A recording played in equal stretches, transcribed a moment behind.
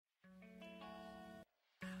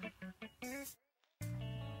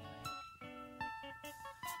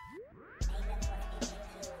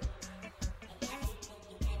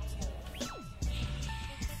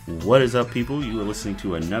What is up, people? You are listening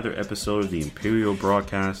to another episode of the Imperial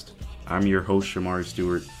broadcast. I'm your host, Shamari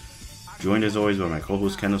Stewart, joined as always by my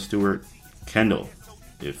co-host, Kendall Stewart. Kendall,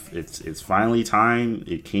 if it's finally time,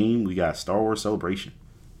 it came, we got Star Wars Celebration.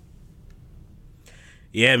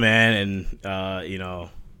 Yeah, man, and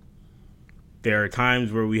there are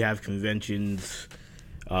times where we have conventions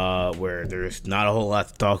where there's not a whole lot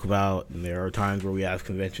to talk about, and there are times where we have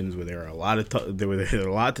conventions where there are a lot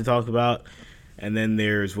to talk about, and then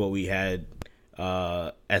there's what we had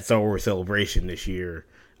at Star Wars Celebration this year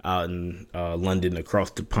out in London,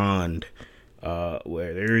 across the pond,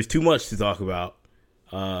 where there is too much to talk about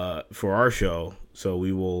for our show. So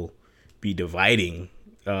we will be dividing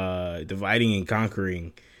and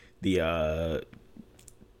conquering the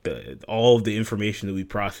all of the information that we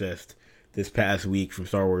processed this past week from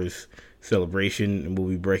Star Wars Celebration, and we'll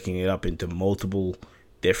be breaking it up into multiple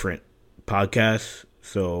different podcasts.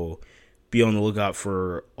 So be on the lookout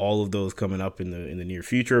for all of those coming up in the near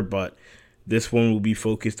future. But this one will be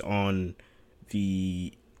focused on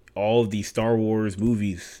all of the Star Wars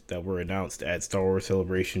movies that were announced at Star Wars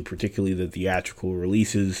Celebration, particularly the theatrical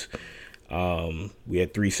releases. We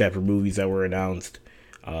had 3 separate movies that were announced.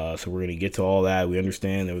 So we're going to get to all that. We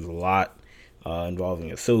understand there was a lot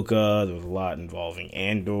involving Ahsoka. There was a lot involving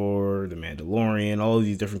Andor, The Mandalorian, all of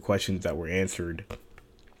these different questions that were answered.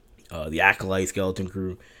 The Acolyte Skeleton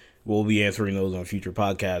Crew. We'll be answering those on future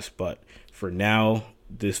podcasts. But for now,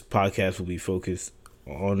 this podcast will be focused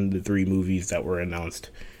on the 3 movies that were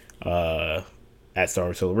announced at Star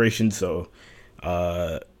Wars Celebration. So,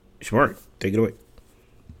 Shamar, take it away.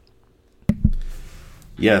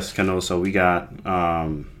 Yes, Kendall. So we got,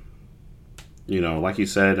 like you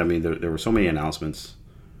said, I mean, there were so many announcements,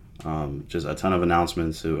 just a ton of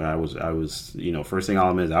announcements. I was, first thing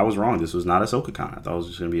I'll admit is I was wrong. This was not Ahsoka Con. I thought it was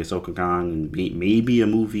just going to be Ahsoka Con and maybe a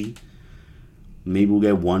movie. Maybe we'll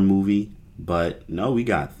get 1 movie, but no, we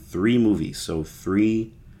got 3 movies. So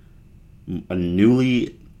 3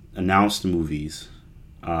 newly announced movies.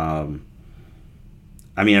 Apparently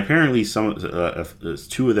 2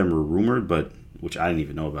 of them were rumored, but which I didn't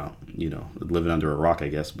even know about, living under a rock, I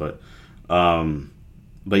guess. But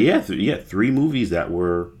yeah, 3 movies that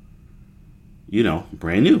were,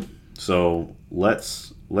 brand new. So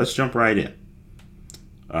let's jump right in.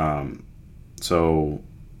 So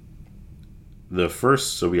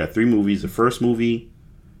we got 3 movies. The first movie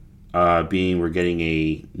being we're getting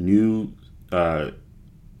a new. I've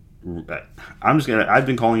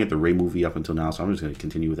been calling it the Rey movie up until now, so I'm just gonna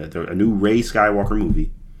continue with that. A new Rey Skywalker movie.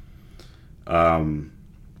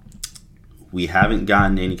 We haven't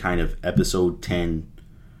gotten any kind of episode 10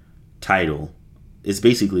 title. It's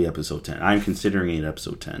basically episode 10. I'm considering it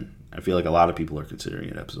episode 10. I feel like a lot of people are considering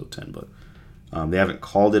it episode 10, but they haven't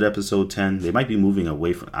called it episode 10. They might be moving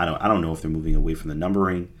away from. I don't know if they're moving away from the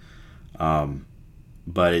numbering.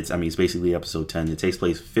 But it's basically episode 10. It takes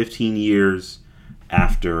place 15 years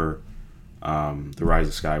after the Rise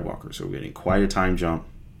of Skywalker, so we're getting quite a time jump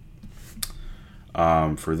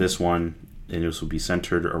for this one. And this will be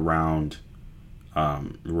centered around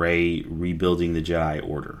Rey rebuilding the Jedi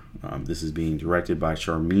Order. This is being directed by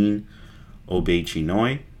Sharmeen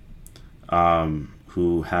Obaid-Chinoy,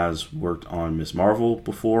 who has worked on Ms. Marvel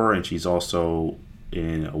before, and she's also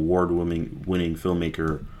an award-winning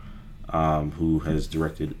filmmaker who has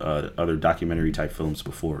directed other documentary-type films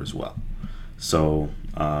before as well. So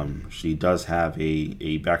she does have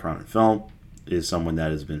a background in film, is someone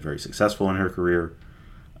that has been very successful in her career.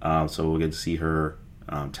 So we'll get to see her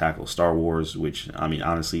tackle Star Wars, which,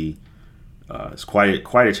 honestly, is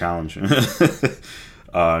quite a challenge in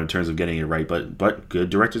terms of getting it right. But good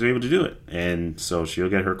directors are able to do it, and so she'll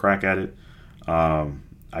get her crack at it.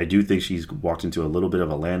 I do think she's walked into a little bit of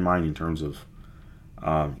a landmine in terms of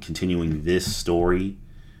continuing this story,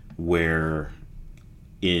 where,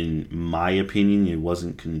 in my opinion, it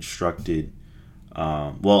wasn't constructed.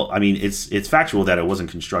 It's factual that it wasn't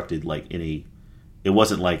constructed it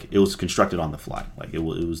wasn't like it was constructed on the fly. Like it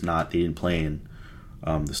was not. They didn't plan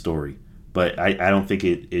the story, but I don't think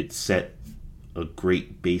it set a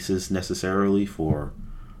great basis necessarily for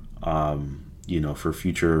for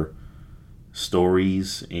future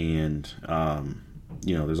stories. And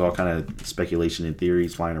there's all kind of speculation and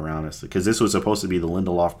theories flying around us, because this was supposed to be the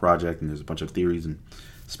Lindelof project, and there's a bunch of theories and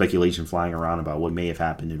speculation flying around about what may have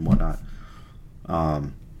happened and whatnot.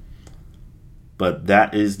 But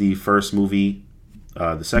that is the first movie.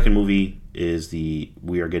 The second movie is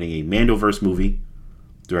we are getting a Mandoverse movie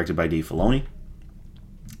directed by Dave Filoni.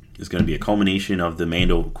 It's going to be a culmination of the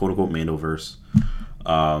quote unquote Mandoverse.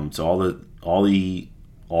 So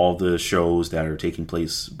all the shows that are taking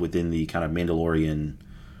place within the kind of Mandalorian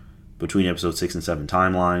between episode 6 and 7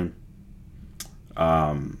 timeline.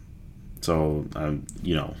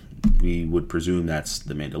 We would presume that's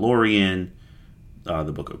The Mandalorian,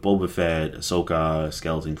 the Book of Boba Fett, Ahsoka,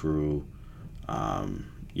 Skeleton Crew,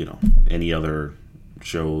 any other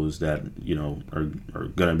shows that are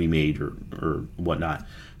gonna be made or whatnot.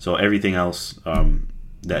 So everything else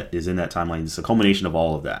that is in that timeline is a culmination of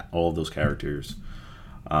all of that, all of those characters.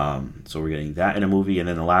 So we're getting that in a movie, and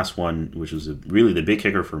then the last one, which was really the big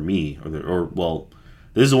kicker for me,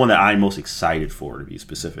 this is the one that I'm most excited for, to be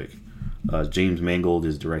specific. James Mangold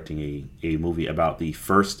is directing a movie about the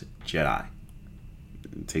first Jedi.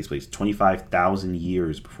 It takes place 25,000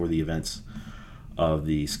 years before the events of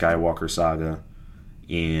the Skywalker saga,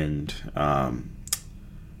 and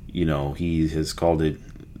he has called it.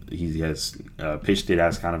 He has pitched it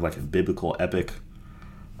as kind of like a biblical epic,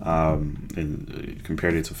 and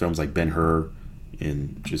compared it to films like Ben-Hur,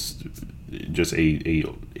 and just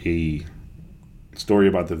a story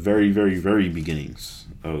about the very, very, very beginnings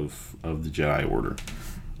of the Jedi Order,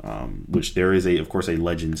 which there is of course a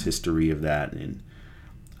Legends history of that, and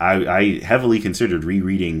I heavily considered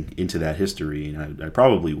rereading into that history, and I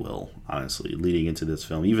probably will, honestly, leading into this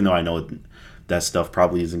film, even though I know that stuff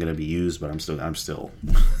probably isn't going to be used, but I'm still just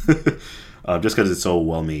because it's so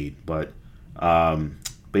well made. But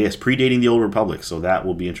yes, predating the Old Republic, so that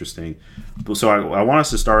will be interesting. So I want us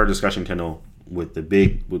to start our discussion, Kendall, with the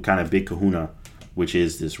big kahuna, which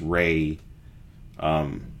is this Rey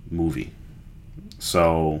movie.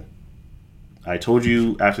 So I told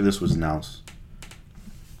you after this was announced.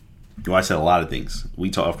 Well, I said a lot of things.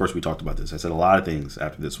 Of course, we talked about this. I said a lot of things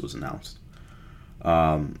after this was announced.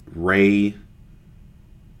 Rey.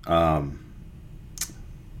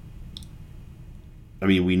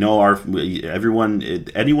 We know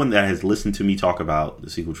anyone that has listened to me talk about the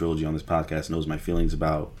sequel trilogy on this podcast knows my feelings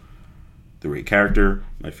about the Rey character,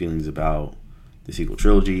 my feelings about the sequel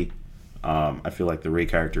trilogy. I feel like the Rey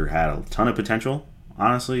character had a ton of potential,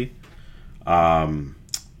 honestly.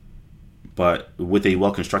 But with a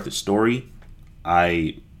well-constructed story,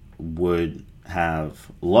 I would have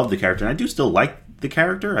loved the character, and I do still like the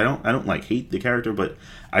character. I don't like hate the character, but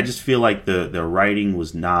I just feel like the writing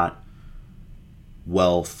was not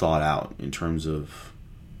well thought out in terms of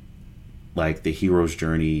like the hero's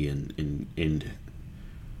journey and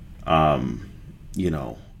I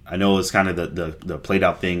know it's kind of the played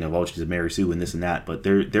out thing of, oh, she's a Mary Sue and this and that, but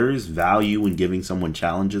there is value in giving someone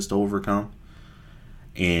challenges to overcome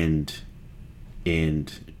and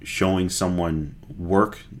showing someone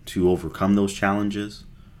work to overcome those challenges.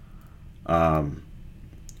 And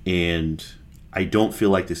I don't feel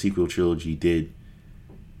like the sequel trilogy did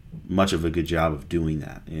much of a good job of doing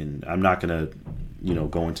that. And I'm not going to,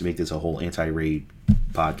 go into make this a whole anti-Rey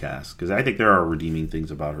podcast, because I think there are redeeming things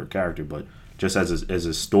about her character, but just as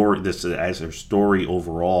a story, as her story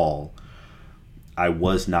overall, I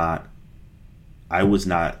was not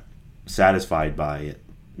satisfied by it.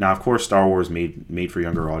 Now, of course, Star Wars made for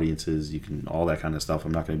younger audiences. You can all that kind of stuff.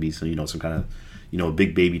 I'm not going to be some kind of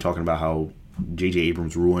big baby talking about how J.J.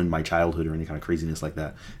 Abrams ruined my childhood or any kind of craziness like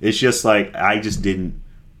that. It's just like I just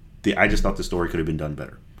thought the story could have been done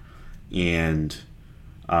better. And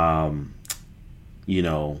one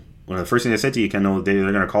of the first things I said to you, Kendall,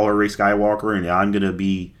 they're going to call her Rey Skywalker, and I'm going to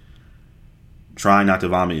be trying not to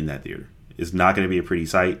vomit in that theater. It's not going to be a pretty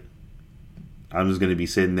sight. I'm just going to be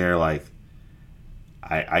sitting there like,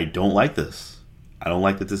 I don't like this. I don't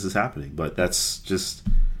like that this is happening. But that's just,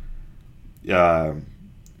 this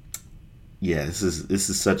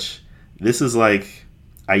is like,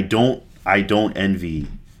 I don't envy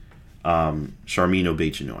Charmin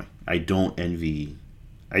Obaid-Chinoy. I don't envy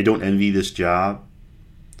this job.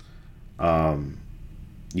 I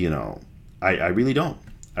really don't.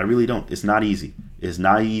 It's not easy. It's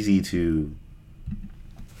not easy to.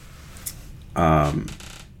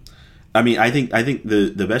 I think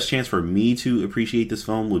the best chance for me to appreciate this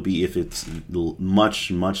film would be if it's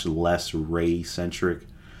much, much less Rey centric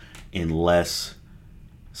and less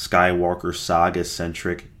Skywalker saga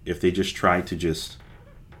centric. If they just try to just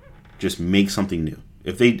make something new.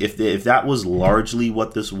 If that was largely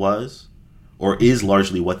what this was, or is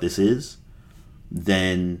largely what this is,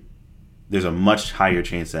 then there's a much higher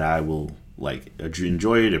chance that I will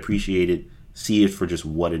enjoy it, appreciate it, see it for just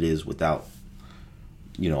what it is, without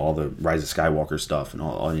all the Rise of Skywalker stuff and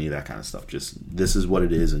all any of that kind of stuff. Just this is what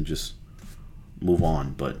it is, and just move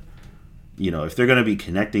on. But if they're gonna be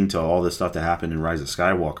connecting to all this stuff that happened in Rise of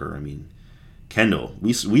Skywalker, Kendall,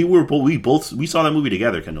 we saw that movie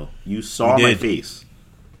together. Kendall, you saw my face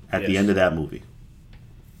at the end of that movie.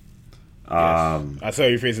 Yes. I saw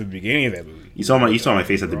your face at the beginning of that movie. You saw my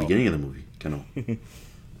face at the beginning of the movie, Kendall.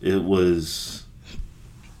 it was.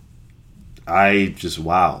 I just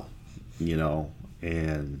wow, you know,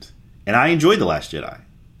 and I enjoyed The Last Jedi.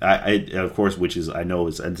 I of course, which is I know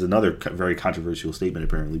it's another very controversial statement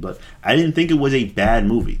apparently, but I didn't think it was a bad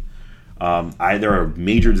movie. There are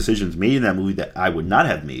major decisions made in that movie that I would not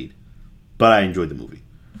have made, but I enjoyed the movie.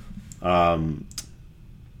 The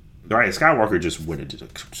Rise of Skywalker just went into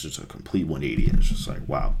just a complete 180, and it's just like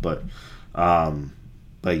wow. But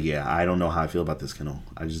yeah, I don't know how I feel about this, Kendall.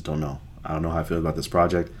 I just don't know. I don't know how I feel about this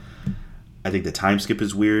project. I think the time skip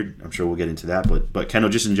is weird. I'm sure we'll get into that. But Kendall,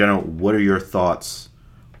 just in general, what are your thoughts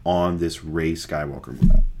on this Rey Skywalker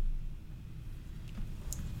movie?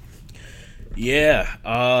 Yeah,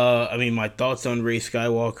 I mean, my thoughts on Rey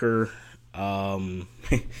Skywalker. I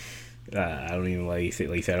don't even like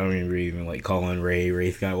I don't even like calling Rey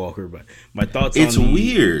Skywalker, but my thoughts. It's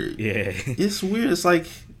weird. Yeah, it's weird. It's like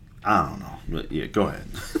I don't know. But yeah, go ahead.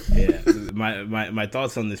 Yeah, my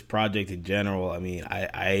thoughts on this project in general. I mean,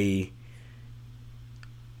 I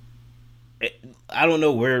don't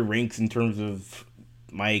know where it ranks in terms of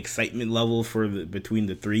my excitement level for between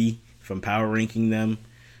the three, if I'm power ranking them,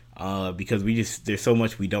 because there's so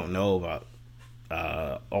much we don't know about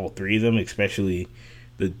all three of them, especially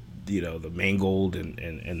the Mangold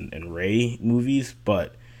and Rey movies,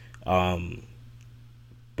 but I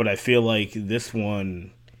feel like this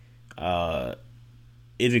one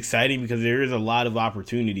is exciting because there is a lot of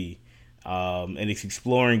opportunity, and it's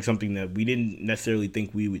exploring something that we didn't necessarily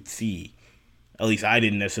think we would see. At least I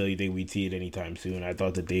didn't necessarily think we'd see it anytime soon. I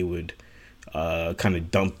thought that they would kind of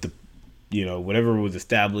dump the, whatever was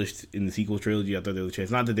established in the sequel trilogy. I thought there was a chance,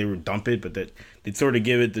 not that they would dump it, but that they'd sort of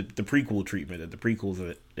give it the prequel treatment that the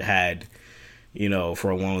prequels had, for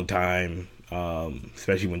a long time,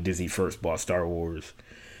 especially when Disney first bought Star Wars.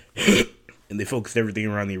 And they focused everything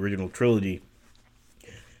around the original trilogy.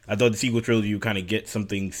 I thought the sequel trilogy would kind of get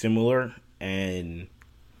something similar, and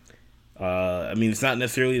I mean, it's not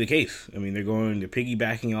necessarily the case. I mean, they're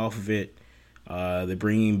piggybacking off of it. They're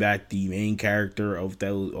bringing back the main character of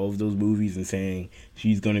those movies and saying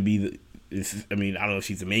she's going to be I don't know if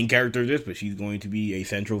she's the main character of this, but she's going to be a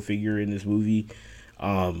central figure in this movie.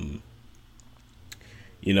 There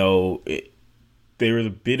was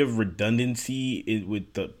a bit of redundancy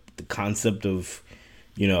with the concept of,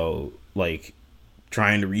 like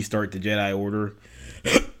trying to restart the Jedi Order.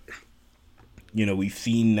 We've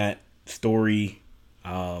seen that story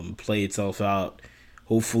play itself out.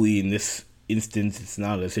 Hopefully in this instance it's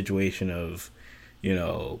not a situation of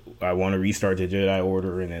I want to restart the Jedi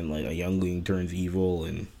Order and then like a youngling turns evil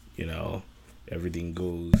and everything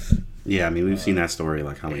goes I mean we've seen that story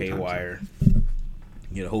like how many haywire times.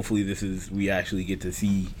 Hopefully we actually get to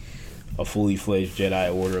see a fully fledged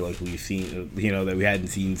Jedi Order like we've seen that we hadn't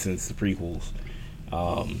seen since the prequels,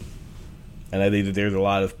 and I think that there's a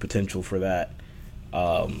lot of potential for that.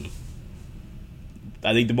 I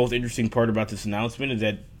think the most interesting part about this announcement is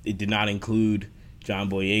that it did not include John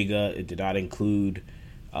Boyega. It did not include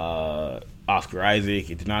Oscar Isaac.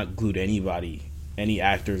 It did not include any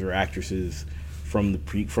actors or actresses from the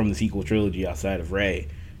sequel trilogy outside of Rey,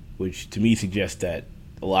 which to me suggests that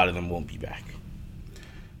a lot of them won't be back.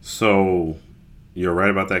 So you're right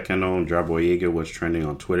about that, Kendall. John Boyega was trending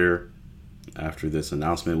on Twitter after this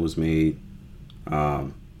announcement was made.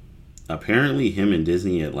 Apparently him and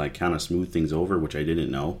Disney had like kind of smoothed things over, which I didn't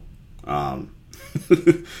know.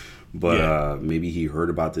 But maybe he heard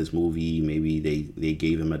about this movie. Maybe they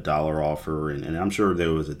gave him $1 offer, and I'm sure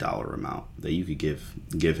there was a dollar amount that you could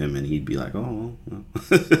give him, and he'd be like, "Oh, well,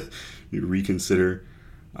 you reconsider."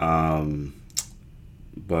 I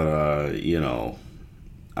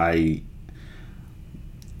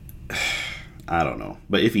don't know.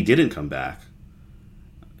 But if he didn't come back,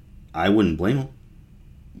 I wouldn't blame him.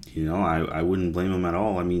 I wouldn't blame him at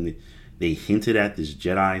all. I mean, they hinted at this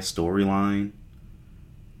Jedi storyline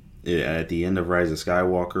at the end of Rise of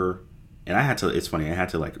Skywalker, and it's funny, I had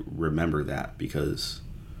to like remember that because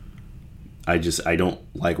I don't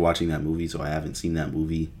like watching that movie, so I haven't seen that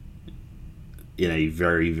movie in a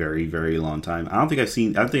very, very, very long time. I don't think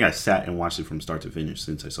I sat and watched it from start to finish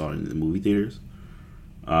since I saw it in the movie theaters.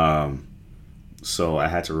 So I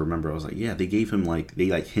had to remember, I was like, yeah, they gave him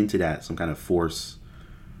they hinted at some kind of force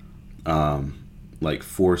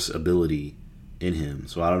ability in him.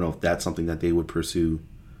 So I don't know if that's something that they would pursue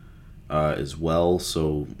as well,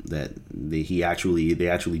 so that they actually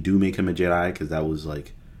do make him a Jedi, because that was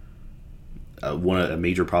like a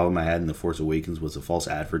major problem I had in The Force Awakens was the false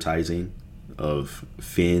advertising of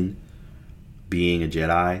Finn being a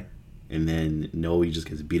Jedi, and then he just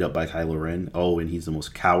gets beat up by Kylo Ren. Oh, and he's the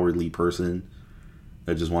most cowardly person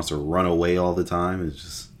that just wants to run away all the time. It's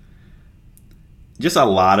just just a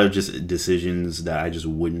lot of just decisions that I just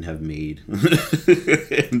wouldn't have made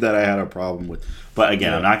that I had a problem with. But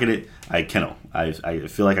again, I'm not gonna. I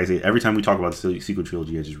feel like I say every time we talk about the sequel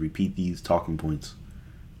trilogy, I just repeat these talking points,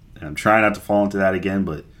 and I'm trying not to fall into that again.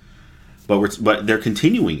 But they're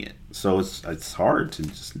continuing it, so it's hard to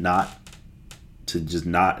just not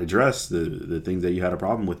address the things that you had a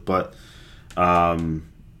problem with. But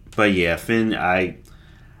yeah, Finn, I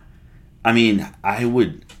mean, I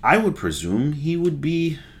would presume he would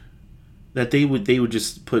be that they would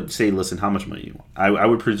just say, listen, how much money you want. I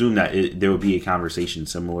would presume that there would be a conversation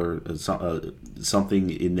similar, something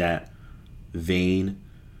in that vein,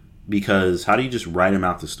 because how do you just write him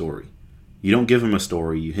out the story? You don't give him a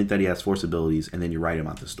story. You hint that he has Force abilities, and then you write him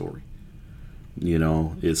out the story. You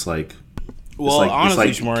know, it's like, honestly,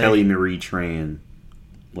 it's like Kelly Marie Tran,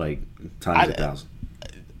 like times 1,000.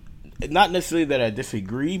 Not necessarily that I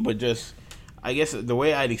disagree, but just I guess the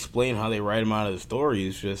way I'd explain how they write him out of the story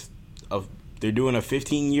is just they're doing a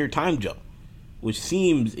 15-year time jump, which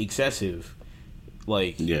seems excessive.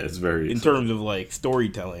 Like, yeah, it's very in terms of like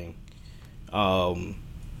storytelling. Like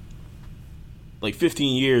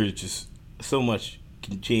 15 years, just so much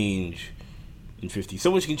can change in 50. So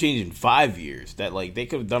much can change in 5 years that like they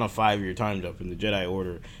could have done a 5-year time jump in the Jedi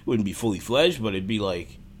Order. It wouldn't be fully fledged, but it'd be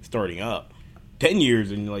like starting up. 10 years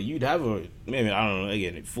and like you'd have maybe I don't know,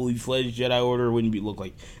 again, a fully fledged Jedi Order wouldn't look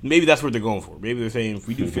like, maybe that's what they're going for. Maybe they're saying if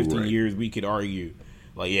we do 15 years, we could argue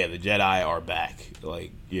like, yeah, the Jedi are back,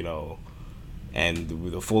 like, you know, and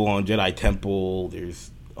with a full on Jedi temple, there's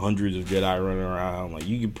hundreds of Jedi running around. Like,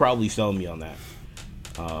 you could probably sell me on that.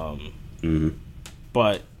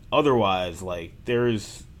 But otherwise, like,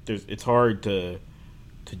 there's it's hard to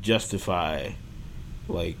justify,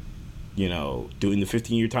 like, you know, doing the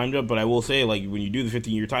 15-year time jump. But I will say, like, when you do the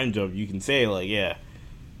 15-year time jump, you can say, like, yeah,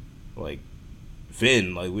 like,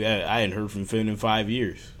 Finn, like, I hadn't heard from Finn in 5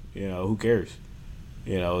 years. You know, who cares?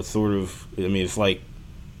 You know, it's sort of, I mean, it's like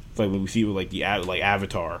when we see with, like, the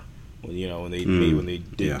Avatar, when, you know, when they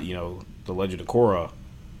did, you know, The Legend of Korra,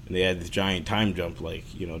 and they had this giant time jump, like,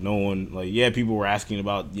 you know, no one, like, yeah, people were asking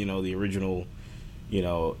about, you know, the original, you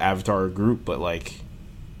know, Avatar group, but, like,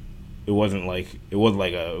 it wasn't like it was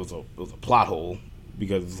a plot hole,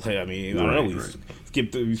 because, I mean, I don't know,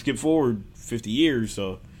 we skipped forward 50 years,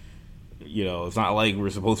 so, you know, it's not like we're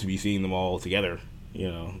supposed to be seeing them all together, you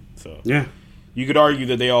know. So yeah, you could argue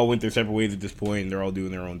that they all went their separate ways at this point, and they're all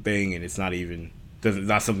doing their own thing, and it's not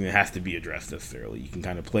something that has to be addressed necessarily. You can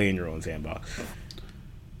kind of play in your own sandbox.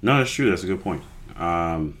 No, that's true. That's a good point.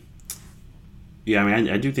 Yeah, I mean,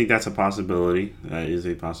 I do think that's a possibility. That is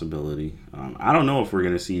a possibility. I don't know if we're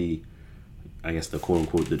going to see, I guess, the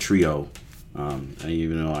quote-unquote, the trio.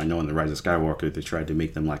 Even though I know in The Rise of Skywalker, they tried to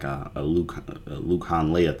make them like a Luke,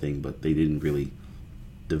 Han, Leia thing, but they didn't really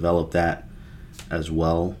develop that as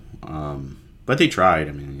well. But they tried.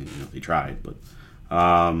 I mean, you know, they tried.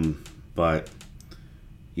 But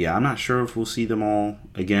yeah, I'm not sure if we'll see them all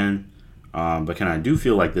again. But I do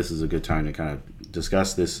feel like this is a good time to kind of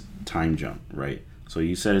discuss this time jump, right? So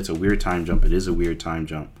you said it's a weird time jump. It is a weird time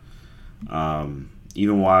jump.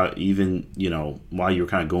 Even while you were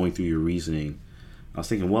kind of going through your reasoning, I was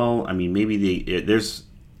thinking, well, I mean, maybe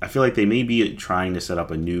I feel like they may be trying to set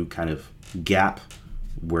up a new kind of gap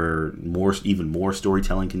where even more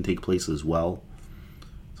storytelling can take place as well.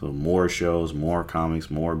 So more shows, more comics,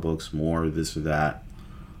 more books, more this or that,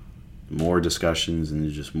 more discussions, and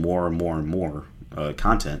just more and more and more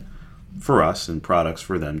content for us and products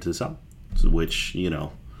for them to sell. So, which, you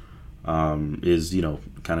know, is, you know,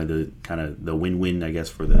 kind of the win-win, I guess,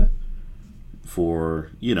 for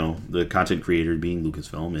you know, the content creator being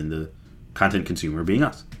Lucasfilm and the content consumer being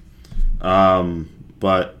us.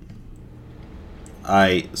 But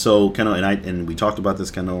Kendall and we talked about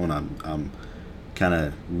this, Kendall, and I'm kind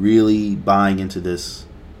of really buying into this.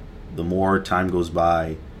 The more time goes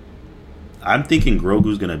by, I'm thinking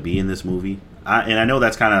Grogu's gonna be in this movie. And I know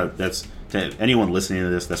that's to anyone listening to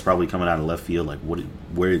this, that's probably coming out of left field. Like,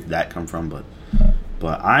 where did that come from? But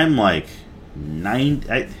I'm like I'm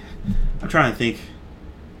trying to think.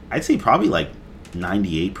 I'd say probably like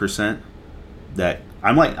 98% that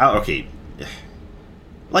I'm like, okay,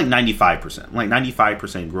 like 95%. Like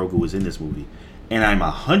 95% Grogu was in this movie, and I'm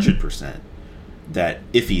 100% that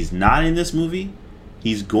if he's not in this movie,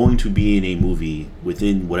 he's going to be in a movie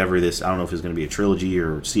within whatever this, I don't know if it's going to be a trilogy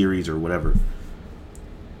or series or whatever.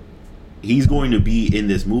 He's going to be in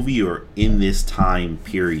this movie or in this time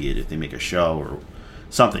period if they make a show or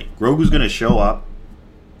something. Grogu's going to show up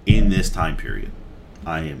in this time period.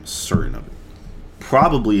 I am certain of it.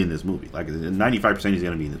 Probably in this movie. Like 95% he's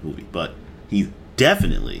going to be in this movie. But he's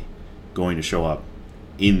definitely going to show up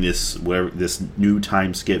in this whatever this new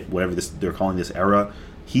time skip, whatever they're calling this era,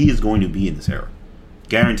 he is going to be in this era.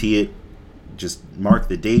 Guarantee it. Just mark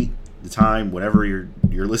the date, the time, whatever you're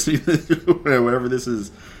listening to, whatever this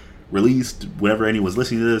is released, whenever anyone's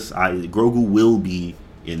listening to this, Grogu will be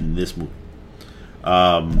in this movie.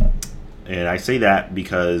 And I say that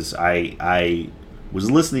because I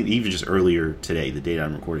was listening even just earlier today, the day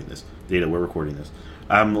that we're recording this.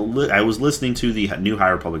 I was listening to the new High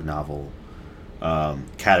Republic novel,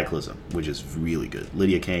 Cataclysm, which is really good.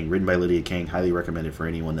 Written by Lydia Kang, highly recommended for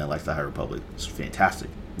anyone that likes the High Republic. It's fantastic.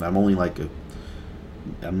 I'm only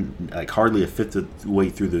I'm hardly a fifth of the way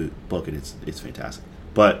through the book, and it's fantastic.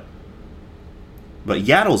 But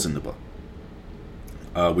Yaddle's in the book,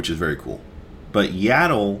 which is very cool. But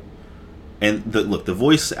Yaddle, and the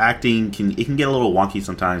voice acting can get a little wonky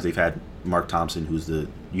sometimes. They've had Mark Thompson, who's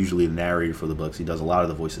usually the narrator for the books. He does a lot of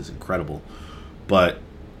the voices, incredible. But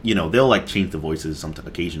they'll like change the voices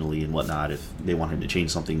occasionally and whatnot if they want him to change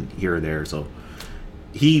something here or there. So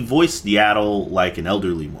he voiced Yaddle like an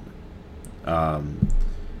elderly woman.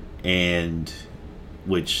 And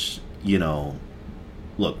which,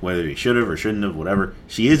 look, whether he should have or shouldn't have, whatever,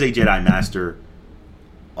 she is a Jedi Master,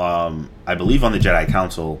 I believe on the Jedi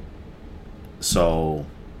Council, so,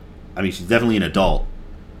 I mean, she's definitely an adult.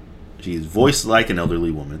 She's voiced like an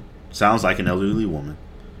elderly woman, sounds like an elderly woman.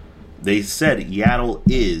 They said Yaddle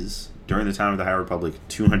is, during the time of the High Republic,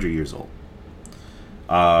 200 years old.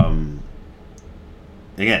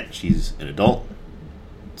 Again, she's an adult,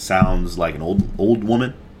 sounds like an old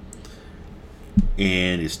woman,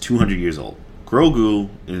 and is 200 years old. Grogu,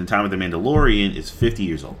 in the time of the Mandalorian, is 50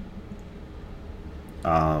 years old.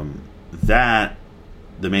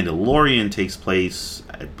 The Mandalorian takes place,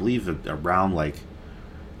 I believe, around like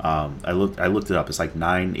I looked it up. It's like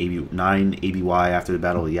 9 ABY after the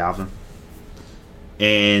Battle of Yavin,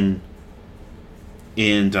 and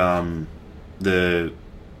the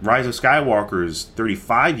Rise of Skywalker is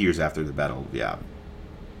 35 years after the Battle of Yavin.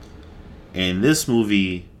 And this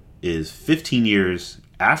movie is 15 years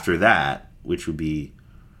after that, which would be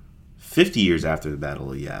 50 years after the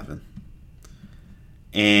Battle of Yavin.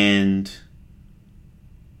 And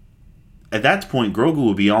at that point, Grogu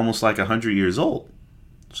would be almost like 100 years old.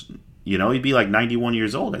 He'd be like 91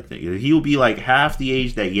 years old, I think. He will be like half the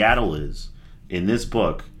age that Yaddle is in this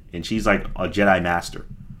book, and she's like a Jedi Master.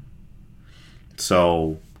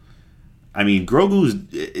 So, I mean,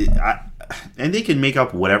 and they can make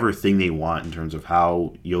up whatever thing they want in terms of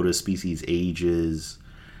how Yoda's species ages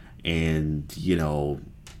and,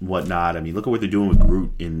 whatnot. I mean, look at what they're doing with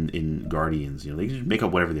Groot in Guardians. They can just make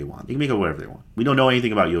up whatever they want. They can make up whatever they want. We don't know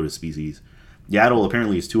anything about Yoda's species. Yaddle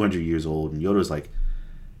apparently is 200 years old, and Yoda's like,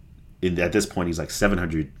 at this point, he's like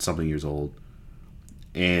 700 something years old.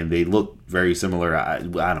 And they look very similar. I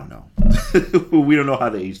don't know. We don't know how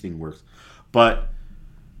the age thing works. But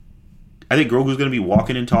I think Grogu's going to be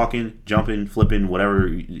walking and talking, jumping, flipping, whatever.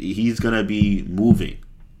 He's going to be moving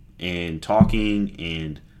and talking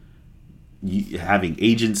and having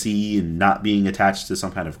agency and not being attached to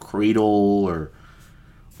some kind of cradle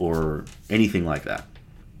or anything like that.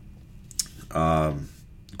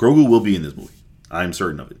 Grogu will be in this movie. I'm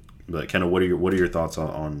certain of it. But Kendall, what are your thoughts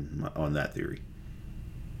on that theory?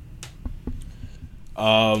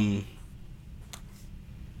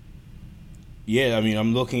 Yeah, I mean,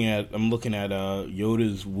 I'm looking at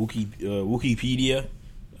Yoda's Wikipedia.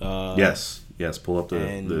 Yes, pull up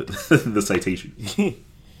the the citation.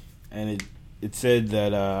 And it said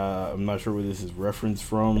that I'm not sure where this is referenced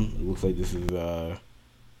from. It looks like this is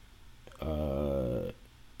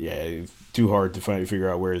it's too hard to figure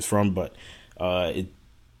out where it's from, but it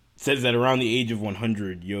says that around the age of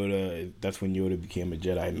 100, that's when Yoda became a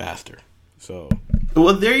Jedi Master. So,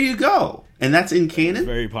 well, there you go, and that's in canon. It's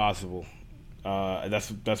very possible.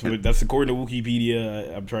 That's according to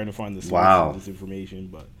Wikipedia. I'm trying to find the source of this information,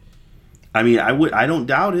 but I mean, I don't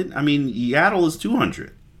doubt it. I mean, Yaddle is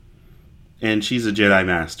 200, and she's a Jedi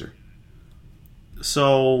Master.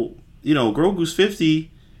 So Grogu's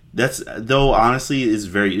 50. That's honestly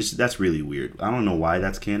that's really weird. I don't know why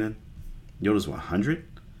that's canon. Yoda's 100,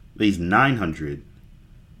 but he's 900.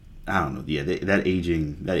 I don't know. Yeah, that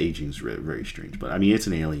aging is very strange. But I mean, it's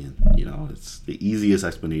an alien. It's the easiest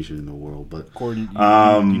explanation in the world. But according, the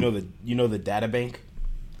databank,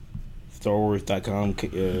 StarWars.com,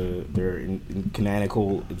 their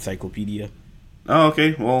canonical encyclopedia. Oh,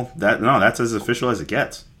 okay. Well, that's as official as it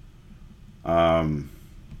gets. Wow.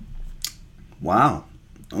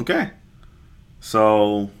 Okay.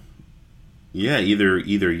 So, yeah, either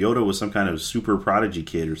Yoda was some kind of super prodigy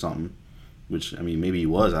kid or something. Which, I mean, maybe he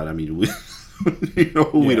was. I mean, we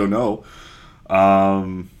don't know.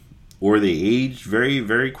 or they aged very,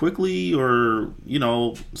 very quickly, or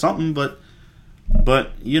something. But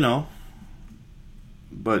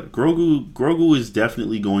Grogu is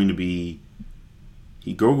definitely going to be.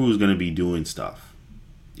 Grogu is going to be doing stuff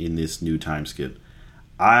in this new time skip.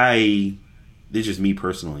 This is just me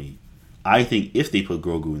personally. I think if they put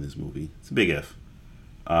Grogu in this movie, it's a big if.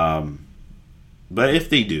 But if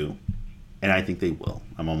they do, and I think they will,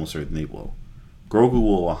 I'm almost certain they will. Grogu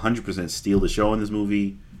will 100% steal the show in this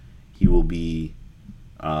movie. He will be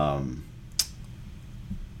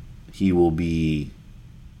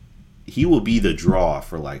the draw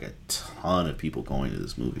for like a ton of people going to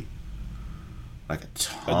this movie. Like a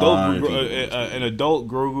ton of people. An adult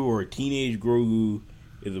Grogu or a teenage Grogu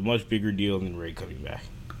is a much bigger deal than Rey coming back.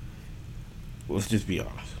 Let's just be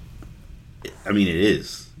honest. I mean, it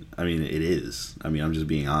is. I'm just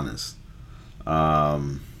being honest.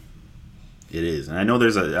 It is, and I know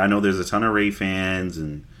there's a ton of Rey fans,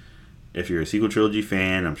 and if you're a sequel trilogy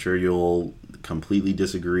fan, I'm sure you'll completely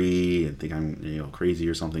disagree and think I'm crazy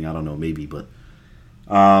or something. I don't know, maybe, but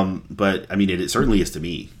I mean, it certainly is to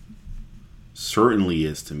me. Certainly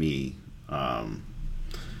is to me.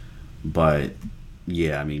 But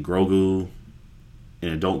yeah, I mean, Grogu, an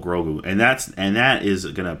adult Grogu, and that is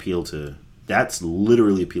going to appeal to. That's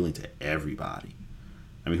literally appealing to everybody.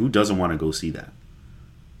 I mean, who doesn't want to go see that?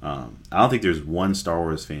 I don't think there's one Star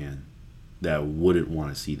Wars fan that wouldn't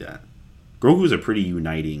want to see that. Grogu is a pretty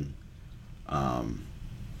uniting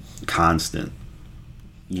constant,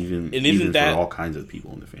 even for all kinds of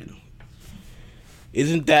people in the fandom.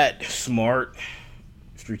 Isn't that smart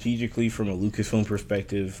strategically from a Lucasfilm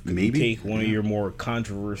perspective? Maybe you take one of your more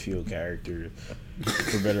controversial characters,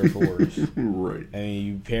 for better or for worse, right? And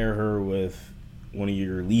you pair her with one of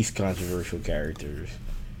your least controversial characters.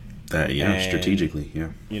 And, strategically,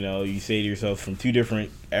 yeah. You say to yourself from two different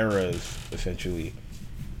eras, essentially,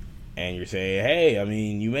 and you're saying, hey, I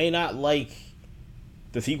mean, you may not like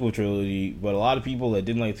the sequel trilogy, but a lot of people that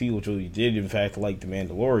didn't like the sequel trilogy did, in fact, like The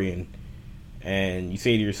Mandalorian. And you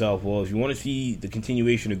say to yourself, well, if you want to see the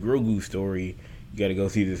continuation of Grogu's story, you got to go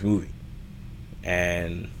see this movie.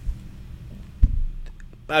 And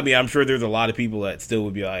I mean, I'm sure there's a lot of people that still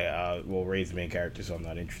would be like, well, Rey's the main character, so I'm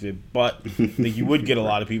not interested. But I think you would get a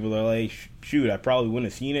lot of people that are like, shoot, I probably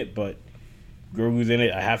wouldn't have seen it, but Grogu's in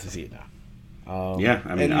it, I have to see it now. Yeah,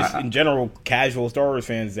 I mean, and just in general, casual Star Wars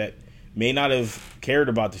fans that may not have cared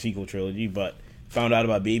about the sequel trilogy, but found out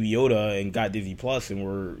about Baby Yoda and got Disney Plus and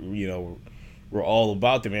were all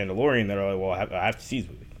about The Mandalorian, that are like, well, I have to see this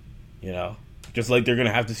movie. Just like they're going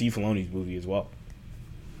to have to see Filoni's movie as well.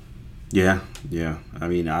 Yeah. I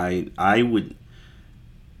mean, I would,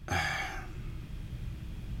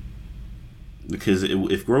 because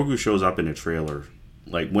if Grogu shows up in a trailer,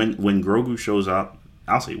 like when Grogu shows up,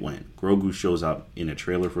 I'll say when Grogu shows up in a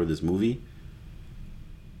trailer for this movie,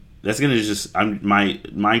 that's gonna just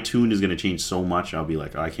my tune is gonna change so much. I'll be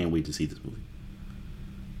like, oh, I can't wait to see this movie.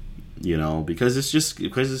 Because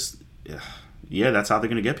that's how they're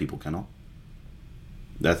gonna get people, Kendall.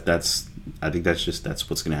 I think that's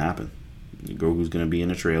what's gonna happen. Grogu's gonna be in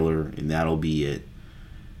a trailer, and that'll be it.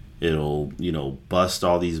 It'll bust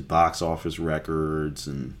all these box office records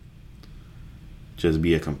and just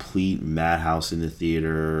be a complete madhouse in the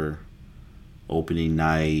theater. Opening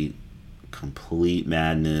night, complete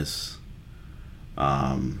madness.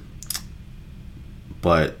 But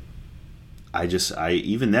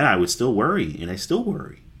even then I would still worry, and I still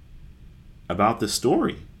worry about the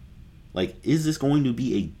story. Like, is this going to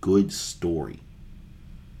be a good story?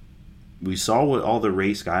 We saw what all the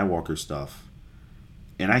Rey Skywalker stuff,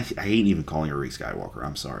 and I hate even calling her Rey Skywalker.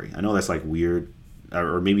 I'm sorry. I know that's like weird,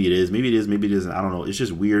 or maybe it is. Maybe it is. Maybe it isn't. I don't know. It's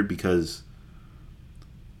just weird because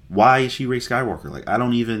why is she Rey Skywalker? Like, I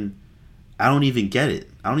don't even get it.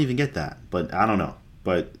 I don't even get that. But I don't know.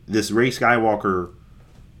 But this Rey Skywalker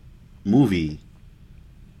movie,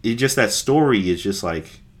 that story is just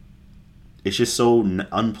like, it's just so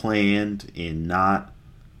unplanned and not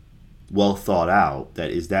well thought out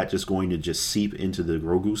that just going to just seep into the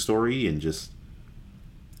Grogu story, and just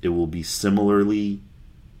it will be similarly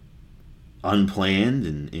unplanned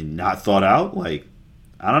and not thought out. Like,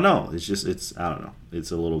 I don't know. I don't know.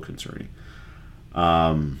 It's a little concerning.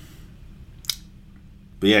 But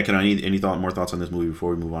yeah, can I need any more thoughts on this movie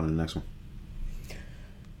before we move on to the next one?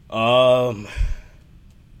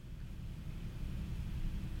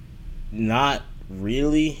 Not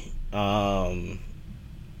really. I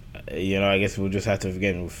guess we'll just have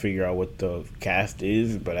to figure out what the cast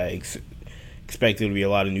is, but I expect there to be a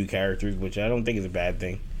lot of new characters, which I don't think is a bad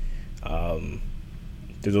thing.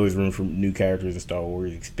 There's always room for new characters in Star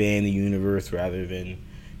Wars, expand the universe rather than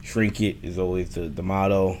shrink it is always the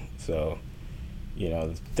motto. So,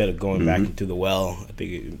 instead of going back into the well, I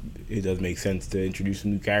think it does make sense to introduce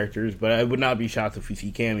some new characters. But I would not be shocked if we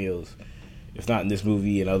see cameos, if not in this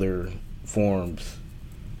movie, in other forms,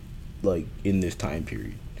 like in this time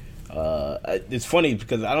period. It's funny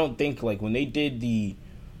because I don't think like when they did the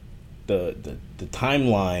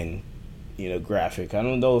timeline, graphic. I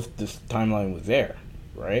don't know if this timeline was there,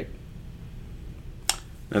 right?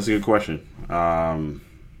 That's a good question.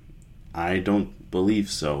 I don't believe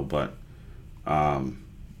so, but I'm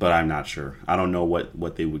not sure. I don't know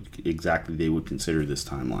what they would consider this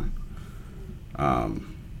timeline.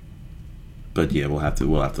 But yeah, we'll have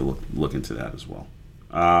to look into that as well.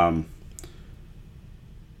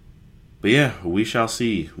 But yeah, we shall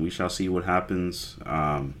see. We shall see what happens.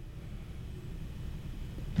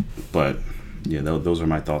 But yeah, those are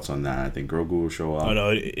my thoughts on that. I think Grogu will show up. Oh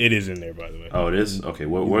no, it is in there, by the way. Oh, it is? Okay.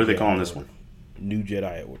 What are they calling this one? New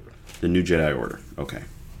Jedi Order. The New Jedi Order. Okay.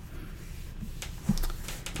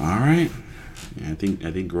 All right. Yeah, I think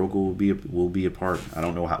Grogu will be a part. I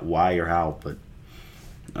don't know why or how, but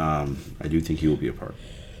I do think he will be a part.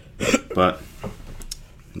 But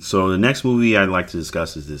so the next movie I'd like to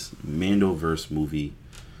discuss is this Mandoverse movie.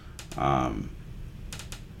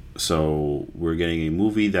 So we're getting a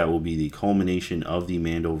movie that will be the culmination of the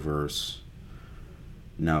Mandoverse.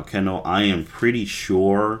 Now, Kendall, I am pretty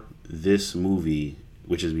sure this movie,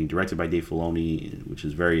 which is being directed by Dave Filoni, which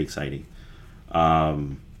is very exciting. I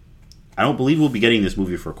don't believe we'll be getting this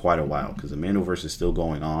movie for quite a while because the Mandoverse is still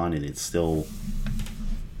going on, and it's still,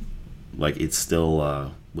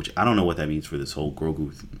 which I don't know what that means for this whole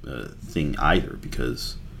Grogu thing either,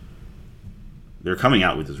 because they're coming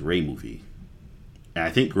out with this Rey movie. And I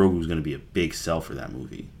think Grogu is going to be a big sell for that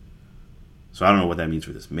movie. So I don't know what that means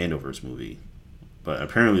for this Mandoverse movie. But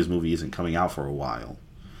apparently this movie isn't coming out for a while.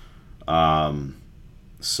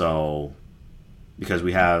 So, because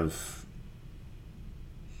we have...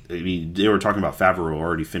 I mean, they were talking about Favreau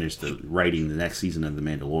already finished writing the next season of The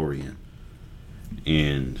Mandalorian.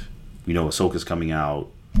 And, Ahsoka's coming out.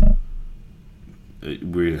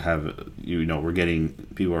 We have, we're getting,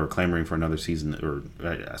 people are clamoring for another season, or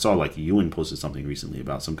I saw like Ewan posted something recently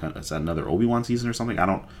about another Obi-Wan season or something. I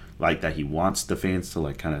don't like that he wants the fans to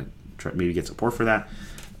like kind of maybe get support for that.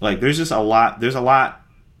 Like there's just a lot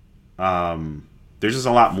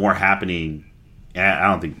more happening, and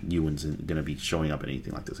I don't think Ewan's going to be showing up in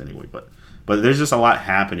anything like this anyway, but there's just a lot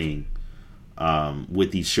happening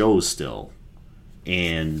with these shows still,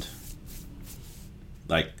 and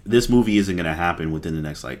like this movie isn't going to happen within the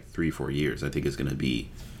next like 3-4 years. I think it's going to be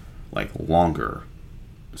like longer.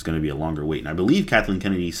 It's going to be a longer wait, and I believe Kathleen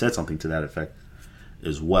Kennedy said something to that effect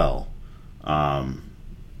as well. But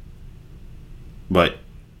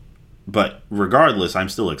regardless, I'm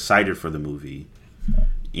still excited for the movie,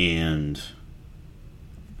 and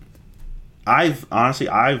I've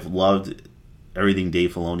loved everything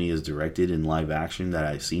Dave Filoni has directed in live action that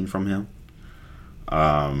I've seen from him.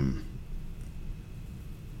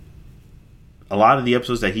 A lot of the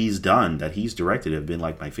episodes that he's directed have been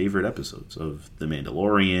like my favorite episodes of The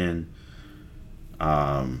Mandalorian.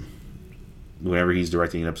 Whenever he's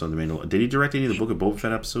directing an episode of The Mandalorian. Did he direct any of the Book of Boba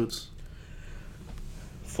Fett episodes?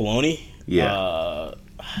 Filoni? Yeah.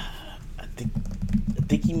 I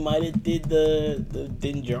think he might have did the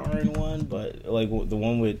Din Djarin one, but like the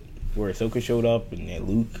one where Ahsoka showed up and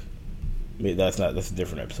Luke. Maybe that's a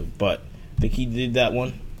different episode, but I think he did that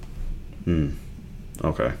one.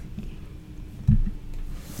 Okay.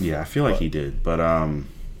 Yeah, I feel like he did, but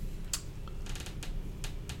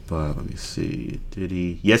let me see. Did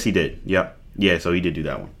he? Yes, he did. Yep. Yeah, so he did do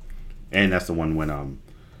that one, and that's the one when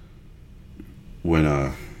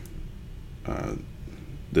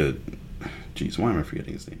why am I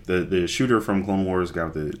forgetting his name? The shooter from Clone Wars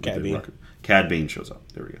got the Cad Bane. Cad Bane shows up.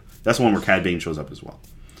 There we go. That's the one where Cad Bane shows up as well.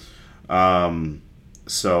 But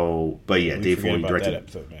yeah, Dave Filoni directed that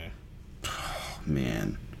episode, man. Oh,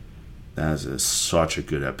 man, that is such a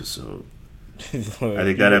good episode. I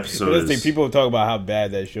think that episode is... People talk about how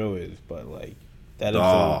bad that show is, but like that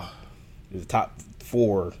episode is top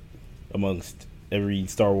 4 amongst every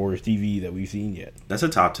Star Wars TV that we've seen yet. That's a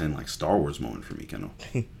top 10 like Star Wars moment for me, Kendall.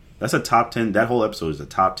 That's a top 10. That whole episode is a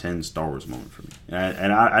top 10 Star Wars moment for me.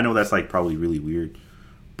 And I know that's like probably really weird,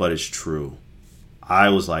 but it's true. I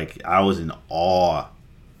was in awe,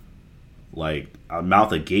 like a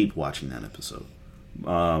mouth agape watching that episode.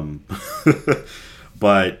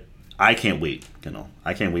 But I can't wait,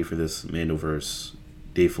 I can't wait for this Mandoverse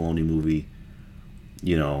Dave Filoni movie.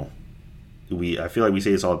 I feel like we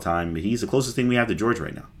say this all the time, but he's the closest thing we have to George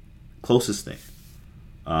right now. Closest thing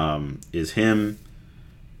is him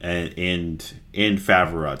and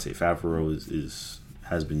Favreau, I'd say Favreau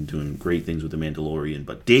has been doing great things with the Mandalorian,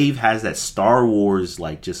 but Dave has that Star Wars,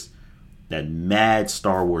 like, just that mad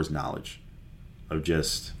Star Wars knowledge of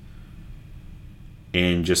just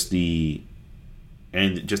the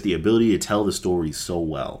ability to tell the story so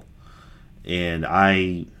well. And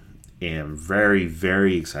I am very,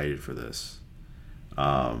 very excited for this.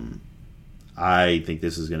 I think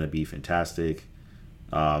this is going to be fantastic.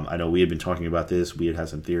 I know we had been talking about this. We had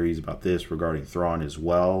some theories about this regarding Thrawn as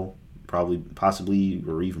well, possibly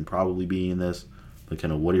being in this. But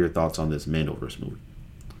kind of, what are your thoughts on this Mandoverse movie?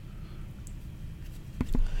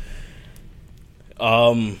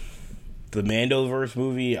 The Mandoverse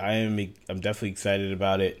movie, I'm definitely excited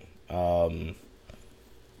about it.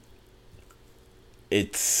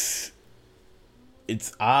 It's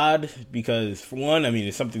odd because, for one, I mean,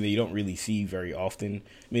 it's something that you don't really see very often.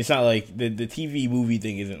 I mean, it's not like the TV movie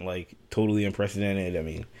thing isn't like totally unprecedented. I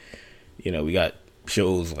mean, we got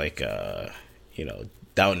shows like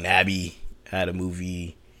Downton Abbey had a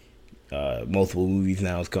movie. Multiple movies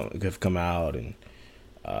now have come out, and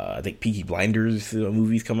I think Peaky Blinders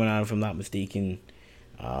movie's coming out, if I'm not mistaken.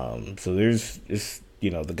 So there's this,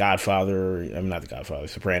 The Godfather. I'm not The Godfather,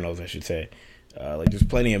 Sopranos, I should say. There's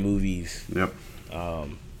plenty of movies. Yep.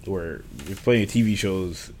 Where there's plenty of TV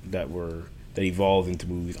shows that evolved into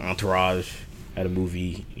movies. Entourage had a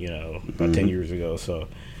movie, about 10 years ago. So,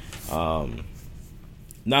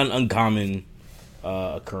 not an uncommon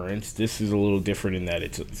occurrence. This is a little different in that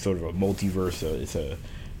it's sort of a multiverse.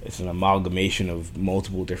 It's an amalgamation of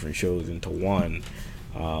multiple different shows into one.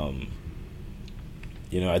 I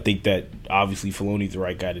think that obviously Filoni's the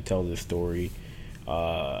right guy to tell this story.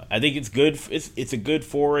 I think it's good. It's a good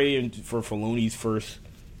foray for Filoni's first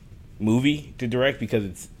movie to direct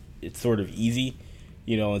because it's sort of easy.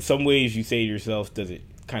 In some ways you say to yourself, does it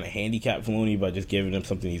kind of handicap Filoni by just giving him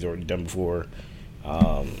something he's already done before?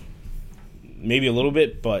 Maybe a little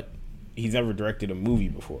bit, but he's never directed a movie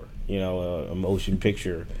before. A motion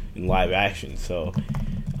picture in live action. So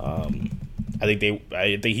I think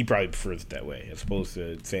he probably prefers it that way, as opposed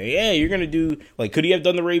to saying, "Yeah, you're gonna do like." Could he have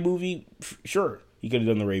done the Rey movie? Sure, he could have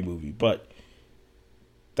done the Rey movie, but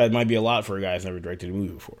that might be a lot for a guy who's never directed a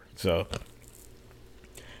movie before. So,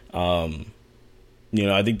 I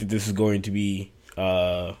think that this is going to be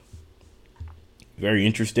very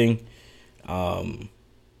interesting.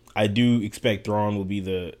 I do expect Thrawn will be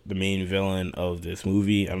the main villain of this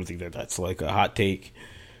movie. I don't think that's like a hot take.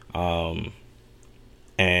 And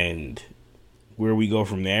where we go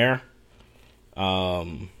from there,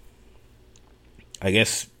 I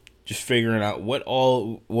guess just figuring out what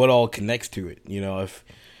all connects to it. If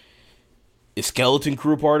is Skeleton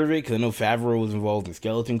Crew part of it? Because I know Favreau was involved in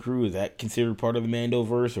Skeleton Crew. Is that considered part of the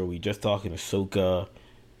Mandoverse, or are we just talking Ahsoka,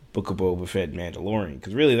 Book of Boba Fett, Mandalorian?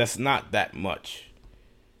 Because really, that's not that much.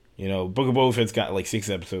 Book of Boba Fett's got like 6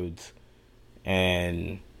 episodes,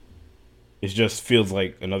 and it just feels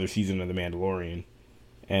like another season of The Mandalorian.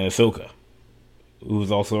 And Ahsoka,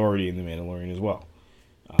 who's also already in The Mandalorian as well.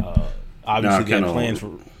 Obviously, they have plans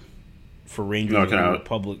for Rangers of the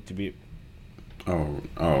Republic to be...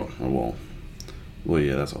 Well,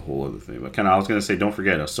 yeah, that's a whole other thing. But I was going to say, don't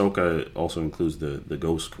forget, Ahsoka also includes the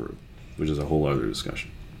Ghost Crew, which is a whole other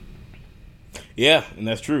discussion. Yeah, and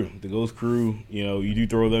that's true. The Ghost Crew, you do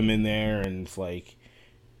throw them in there, and it's like,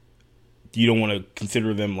 you don't want to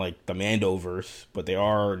consider them like the Mandoverse, but they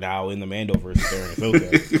are now in the Mandoverse. They're in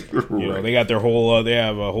Ahsoka. Right. They got their whole, they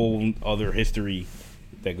have a whole other history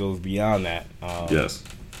that goes beyond that. Yes.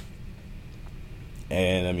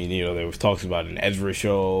 And I mean, there was talks about an Ezra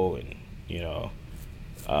show, and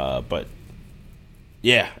but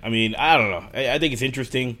yeah, I mean, I don't know. I think it's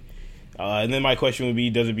interesting. And then my question would be,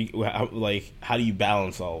 how do you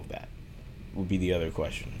balance all of that? Would be the other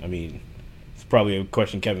question. I mean, it's probably a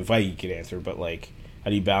question Kevin Feige could answer, but how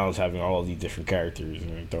do you balance having all of these different characters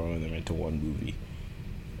and throwing them into one movie,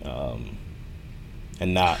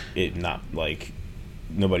 and not like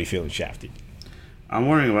nobody feeling shafted? I'm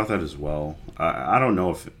wondering about that as well. I don't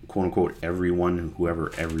know if, quote unquote, everyone,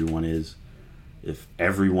 whoever everyone is, if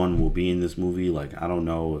everyone will be in this movie. I don't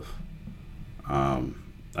know if.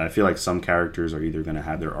 I feel like some characters are either going to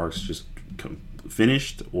have their arcs just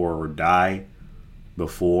finished or die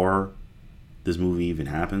before this movie even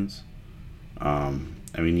happens. I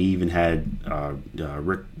mean, he even had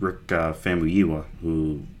Rick Famuyiwa,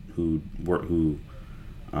 who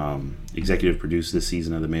executive produced this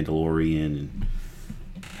season of The Mandalorian and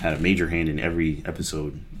had a major hand in every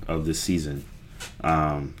episode of this season,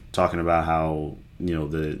 talking about how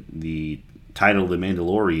the title The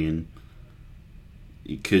Mandalorian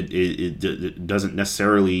it doesn't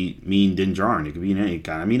necessarily mean Din Djarin. It could be it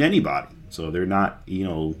kind of mean anybody. So they're not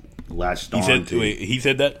latched on. He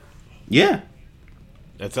said that. Yeah.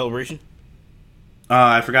 At Celebration.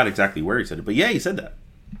 I forgot exactly where he said it, but yeah, he said that.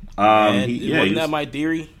 Wasn't that my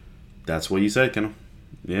theory? That's what you said, Kendall.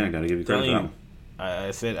 Yeah, I gotta give you credit for that one.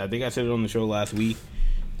 I think I said it on the show last week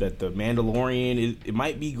that the Mandalorian it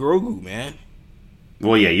might be Grogu, man.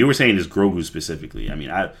 Well, yeah, you were saying it's Grogu specifically. I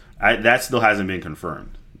mean, I that still hasn't been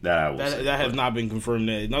confirmed. That has not been confirmed.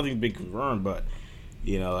 Nothing's been confirmed, but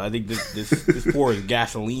I think this pours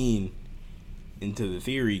gasoline into the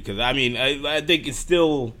theory because I mean I think it's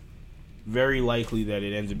still very likely that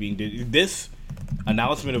it ends up being this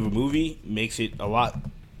announcement of a movie makes it a lot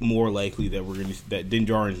more likely that Din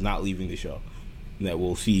Djarin is not leaving the show, and that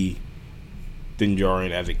we'll see Din Djarin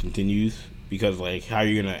as it continues. Because how are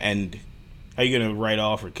you gonna write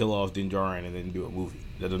off or kill off Din Djarin and then do a movie?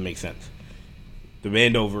 That doesn't make sense. The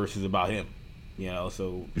Mandoverse is about him,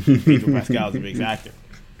 So Pedro Pascal's a big actor,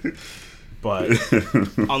 but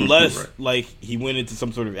unless he went into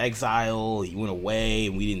some sort of exile, he went away,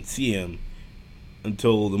 and we didn't see him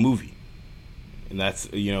until the movie. And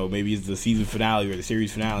that's, maybe it's the season finale or the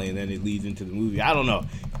series finale, and then it leads into the movie. I don't know.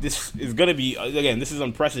 This is going to be, again, this is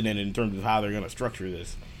unprecedented in terms of how they're going to structure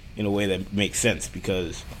this in a way that makes sense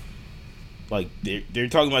because, they're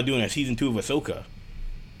talking about doing a season 2 of Ahsoka.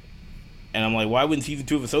 And I'm like, why wouldn't season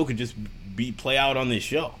 2 of Ahsoka just play out on this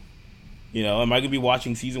show? Am I going to be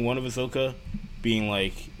watching season 1 of Ahsoka being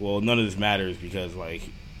well, none of this matters because,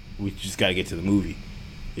 we just got to get to the movie.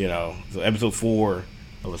 So episode 4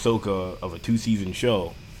 of Ahsoka of a 2-season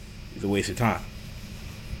show is a waste of time.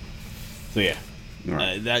 So yeah,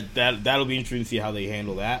 right. That'll be interesting to see how they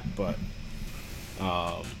handle that. But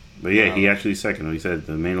yeah, he actually seconded. He said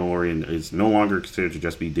the Mandalorian is no longer considered to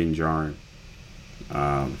just be Din Djarin.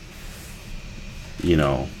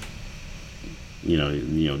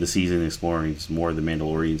 The season exploring more of the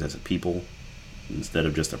Mandalorians as a people instead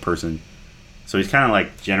of just a person. So he's kind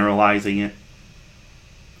of generalizing it.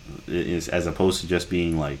 Is as opposed to just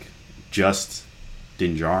being just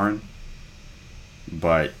Din Djarin.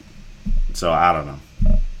 But so I don't know.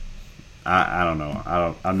 I don't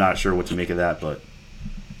know. I'm not sure what to make of that, but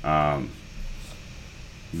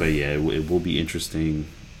yeah, it will be interesting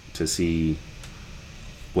to see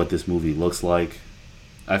what this movie looks like.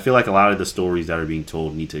 I feel like a lot of the stories that are being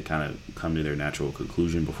told need to kind of come to their natural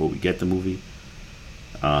conclusion before we get the movie.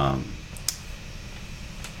 And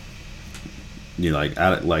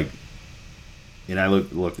I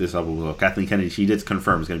looked this up a little. Kathleen Kennedy, she did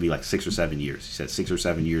confirm it's going to be 6 or 7 years. She said 6 or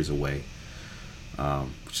 7 years away,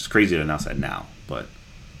 which is crazy to announce that now. But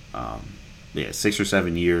yeah, 6 or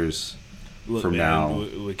 7 years from now.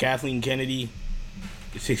 With Kathleen Kennedy,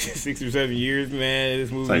 6 or 7 years, man.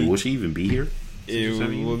 This movie. It's will she even be here? Is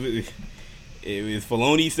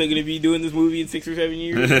Filoni still going to be doing this movie in 6 or 7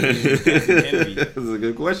 years? That's a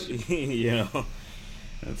good question.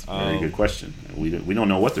 That's a very good question. We don't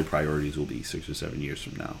know what their priorities will be 6 or 7 years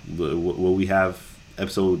from now. Will we have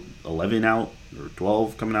episode 11 out or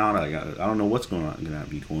 12 coming out? I don't know what's going to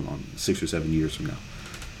be going on 6 or 7 years from now.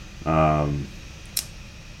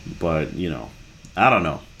 But I don't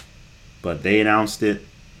know. But they announced it,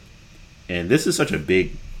 and this is such a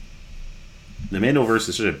big. The Mandoverse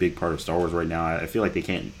is such a big part of Star Wars right now. I feel like they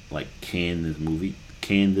can't can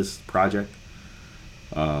this project.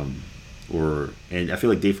 And I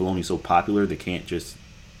feel like Dave Filoni's so popular they can't just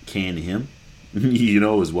can him,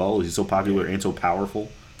 as well. He's so popular and so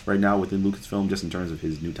powerful right now within Lucasfilm, just in terms of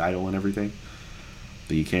his new title and everything.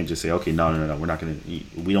 But you can't just say, okay, no, we're not gonna.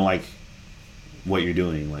 We don't like what you're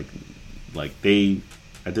doing. They,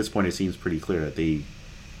 at this point, it seems pretty clear that they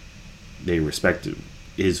respect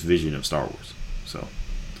his vision of Star Wars. So,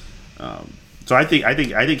 so I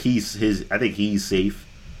think he's safe,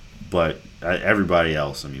 but everybody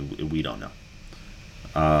else, I mean, we don't know.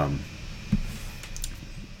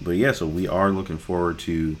 But yeah, so we are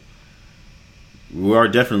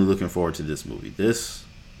definitely looking forward to this movie. This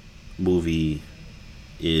movie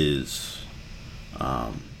is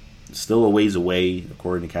still a ways away,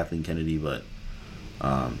 according to Kathleen Kennedy, but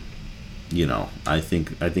I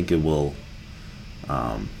think it will.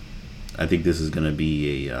 I think this is going to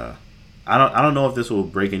be a. I don't know if this will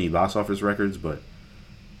break any box office records, but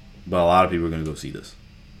a lot of people are going to go see this.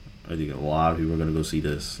 I think a lot of people are going to go see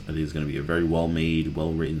this. I think it's going to be a very well-made,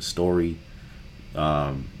 well-written story.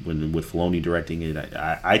 With Filoni directing it,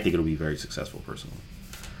 I think it'll be very successful, personally.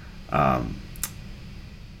 But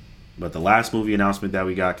the last movie announcement that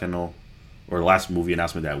we got, Kendall, or the last movie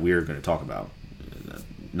announcement that we're going to talk about,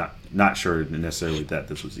 not sure necessarily that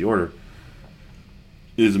this was the order,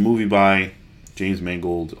 is a movie by James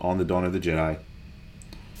Mangold on the Dawn of the Jedi.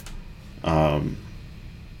 Now,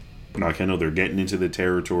 Kendall, they're getting into the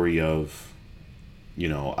territory of,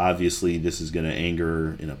 obviously this is going to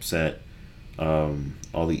anger and upset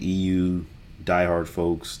all the EU diehard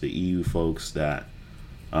folks, the EU folks that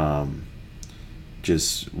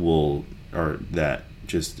just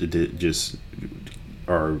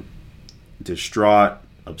are distraught,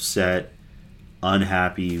 upset,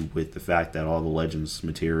 unhappy with the fact that all the Legends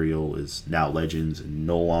material is now Legends and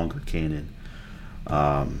no longer canon.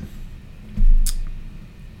 And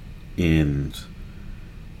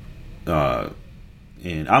I'm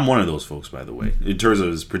one of those folks, by the way, in terms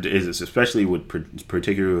of especially with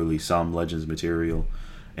particularly some Legends material,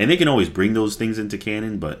 and they can always bring those things into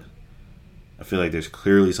canon, but I feel like there's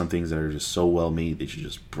clearly some things that are just so well made they should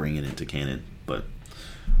just bring it into canon. But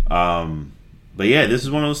yeah, this is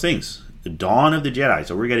one of those things. The Dawn of the Jedi.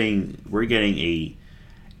 So we're getting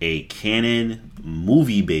a canon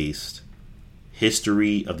movie based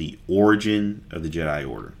history of the origin of the Jedi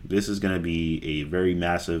Order. This is going to be a very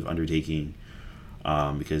massive undertaking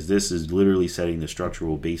because this is literally setting the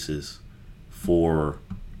structural basis for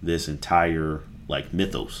this entire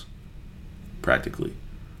mythos, practically.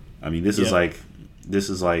 I mean, this is like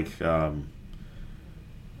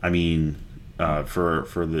for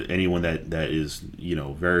anyone that is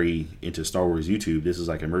very into Star Wars YouTube, this is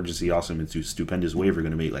like emergency awesome and stupendous way. We're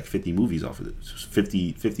going to make 50 movies off of this,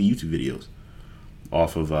 50 YouTube videos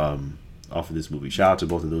off of this movie. Shout out to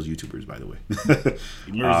both of those YouTubers, by the way.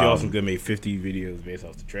 Emergency Awesome gonna make 50 videos based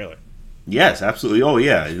off the trailer. Yes, absolutely. Oh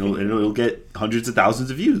yeah, it'll get hundreds of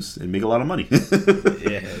thousands of views and make a lot of money.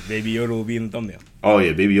 Yeah, Baby Yoda will be in the thumbnail. Oh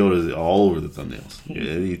yeah, Baby Yoda is all over the thumbnails. Yeah,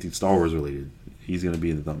 anything Star Wars related, he's gonna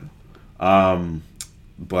be in the thumbnail.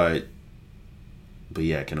 But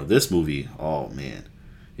yeah, this movie. Oh man,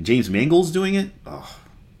 and James Mangold's doing it. Oh,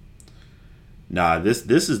 nah, this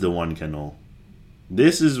is the one, Kendall.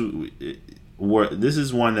 This is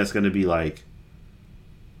one that's going to be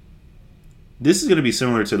this is going to be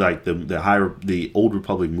similar to the Old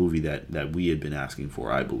Republic movie that we had been asking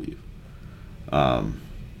for, I believe. I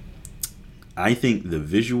think the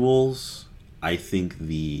visuals, I think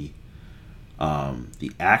the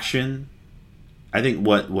action, I think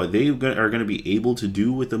what they are going to be able to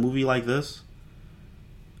do with a movie like this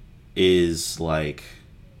is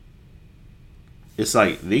it's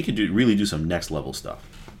like they could really do some next level stuff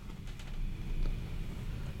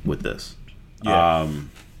with this. Yeah.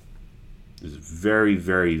 It's very,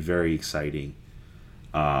 very, very exciting.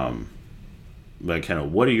 But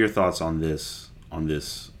what are your thoughts on this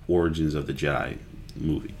Origins of the Jedi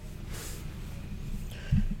movie?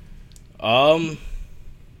 I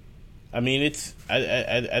mean,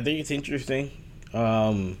 I think it's interesting.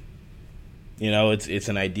 It's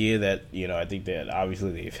an idea that I think that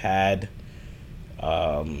obviously they've had.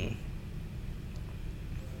 I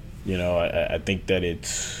think that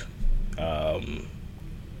it's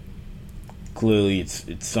clearly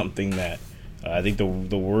it's something that I think the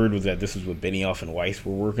word was that this is what Benioff and Weiss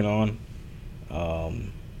were working on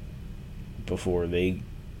before they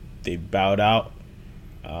bowed out.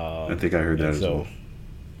 I think I heard that as well.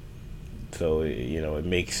 So it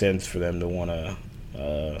makes sense for them to want to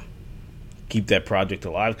keep that project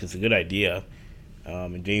alive because it's a good idea.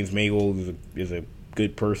 And James Mangold is a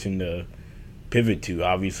good person to pivot to.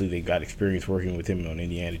 Obviously, they got experience working with him on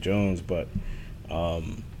Indiana Jones, but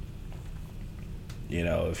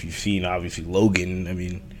if you've seen obviously Logan, I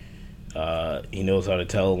mean, he knows how to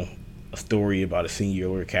tell a story about a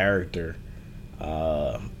singular character,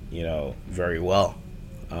 very well.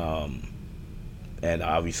 And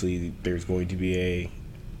obviously, there's going to be a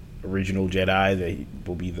original Jedi that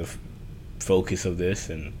will be the focus of this,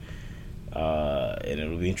 and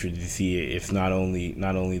it'll be interesting to see if not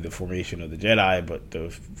only the formation of the Jedi, but the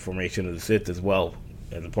formation of the Sith as well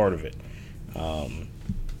as a part of it. I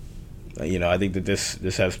think that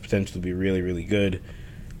this has potential to be really, really good.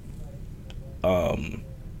 I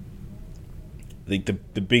think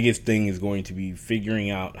the biggest thing is going to be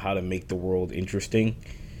figuring out how to make the world interesting.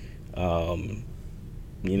 I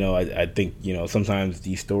think sometimes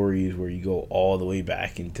these stories where you go all the way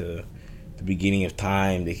back into the beginning of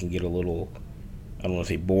time, they can get a little, I don't want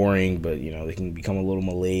to say boring, but they can become a little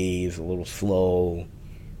malaise, a little slow,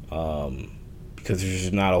 because there's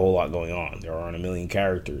just not a whole lot going on. There aren't a million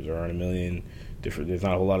characters, there's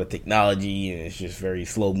not a whole lot of technology, and it's just very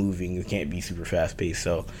slow moving. It can't be super fast paced.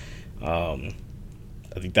 So I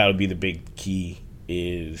think that'll be the big key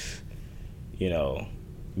is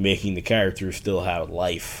making the characters still have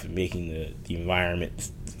life, making the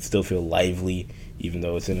environment still feel lively, even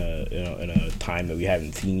though it's in a time that we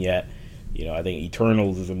haven't seen yet. I think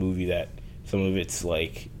Eternals is a movie that some of its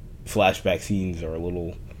like flashback scenes are a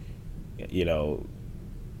little, you know,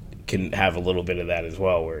 can have a little bit of that as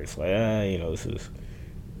well, where it's like, you know,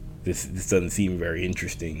 this doesn't seem very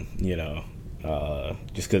interesting, you know,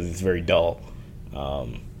 just because it's very dull.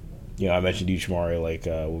 You know, I mentioned Yuji Mario, like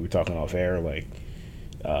when we were talking off air, like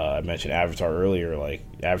I mentioned Avatar earlier, like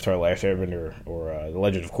Avatar: Last Airbender or The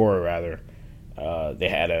Legend of Korra, rather. They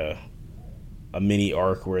had a mini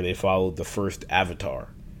arc where they followed the first Avatar,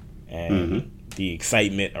 and the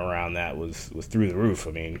excitement around that was through the roof.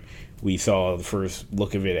 I mean, we saw the first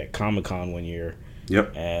look of it at Comic-Con one year.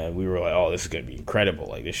 Yep. And we were like, oh, this is going to be incredible.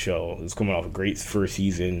 Like, this show is coming off a great first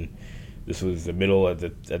season. This was the middle at the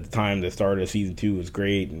time. The start of season 2 was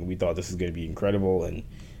great, and we thought this was going to be incredible. And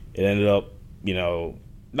it ended up, you know,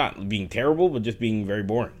 not being terrible, but just being very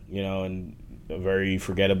boring, you know, and a very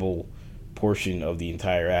forgettable portion of the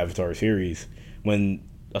entire Avatar series. When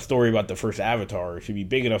a story about the first Avatar should be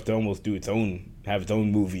big enough to almost have its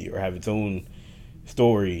own movie or have its own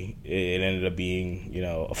story, it ended up being, you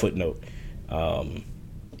know, a footnote.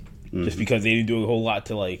 Just because they didn't do a whole lot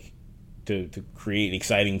to like to create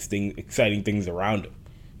exciting things around him.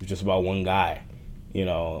 It's just about one guy, you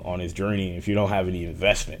know, on his journey. And if you don't have any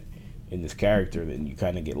investment in this character, then you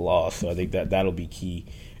kind of get lost. So I think that'll be key.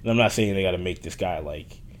 And I'm not saying they got to make this guy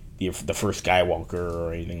like the first Skywalker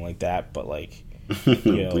or anything like that, but like,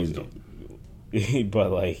 you know, please don't.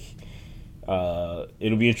 But like,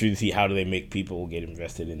 it'll be interesting to see how do they make people get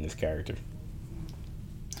invested in this character.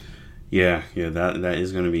 Yeah, that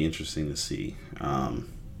is going to be interesting to see.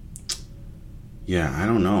 Yeah, I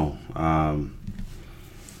don't know.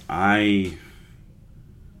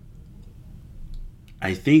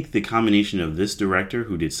 I think the combination of this director,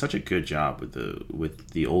 who did such a good job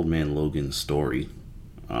with the Old Man Logan story,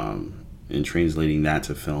 and translating that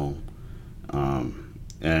to film,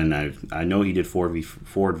 and I know he did Ford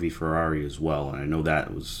v Ferrari as well, and I know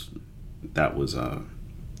that was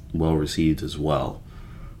well received as well.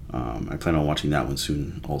 I plan on watching that one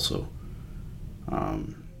soon also.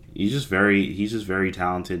 He's just very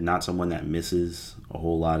talented, not someone that misses a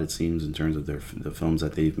whole lot, it seems, in terms of the films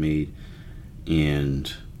that they've made.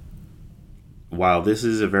 And while this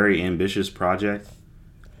is a very ambitious project,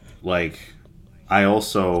 like, I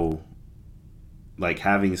also, like,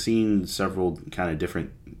 having seen several kind of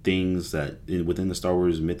different things that within the Star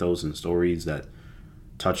Wars mythos and stories that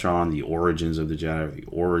touch on the origins of the Jedi, the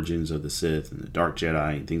origins of the Sith, and the Dark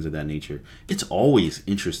Jedi, and things of that nature. It's always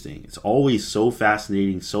interesting. It's always so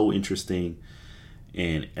fascinating, so interesting.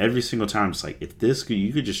 And every single time, it's like, if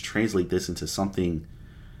you could just translate this into something,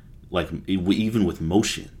 like, even with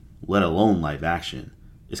motion, let alone live action,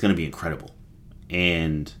 it's going to be incredible.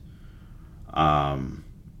 And I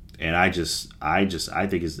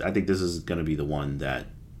think this is going to be the one that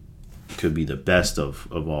could be the best of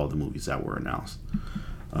all the movies that were announced.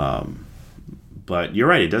 But you're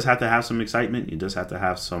right, it does have to have some excitement. It does have to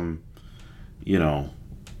have some, you know,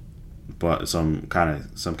 but some kind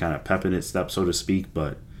of pep in its step, so to speak.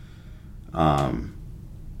 But I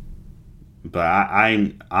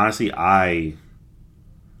honestly, I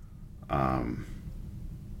don't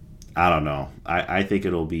know. I think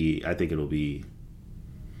it'll be. I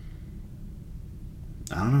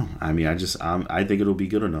don't know. I mean, I think it'll be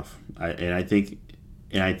good enough. I think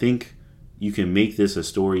you can make this a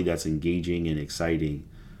story that's engaging and exciting.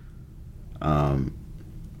 But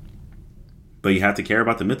you have to care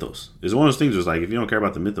about the mythos. It's one of those things where it's like, if you don't care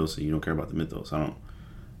about the mythos, then you don't care about the mythos. I don't,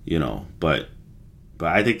 you know, but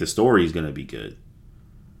I think the story is going to be good.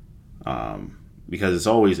 Because it's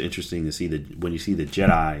always interesting to see when you see the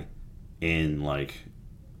Jedi and, like,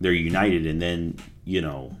 they're united, and then, you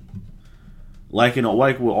know, like with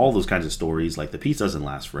all those kinds of stories, like, the peace doesn't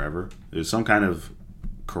last forever. There's some kind of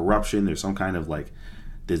corruption. There's some kind of, like,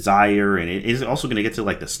 desire, and it is also going to get to,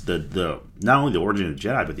 like, the not only the origin of the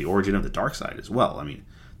Jedi, but the origin of the dark side as well. I mean,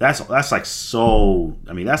 that's like so.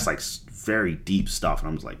 I mean, that's like very deep stuff, and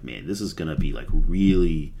I'm just like, man, this is going to be, like,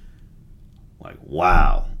 really, like,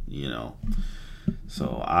 wow, you know.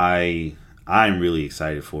 So I'm really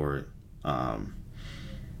excited for it.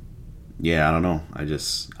 Yeah, I don't know.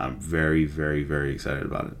 I'm very, very, very excited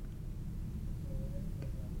about it.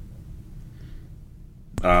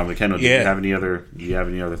 Kendall, do you have any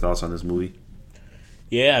other thoughts on this movie?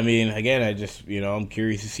 Yeah, I mean, again, I'm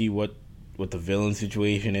curious to see what the villain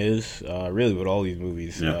situation is. Really, with all these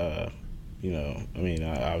movies, yeah. I mean,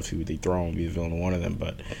 obviously, with the Throne will be the villain of one of them,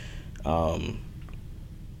 but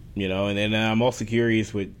and then I'm also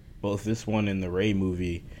curious with both this one and the Rey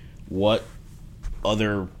movie, what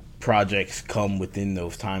other projects come within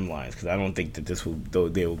those timelines, because I don't think that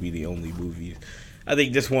they will be the only movies. I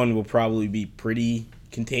think this one will probably be pretty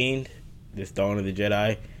contained this Dawn of the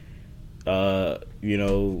Jedi, timeline,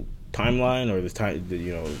 or this time,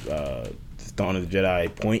 this Dawn of the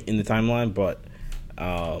Jedi point in the timeline, but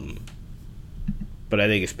I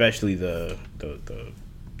think especially the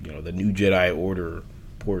new Jedi Order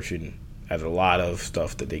portion has a lot of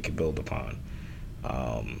stuff that they could build upon.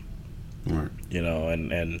 Right.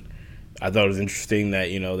 And I thought it was interesting that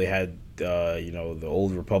they had the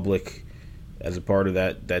Old Republic as a part of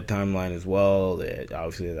that timeline as well.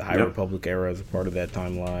 Obviously, the High Republic era as a part of that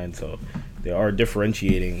timeline. So they are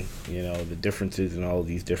differentiating, the differences in all of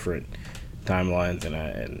these different timelines,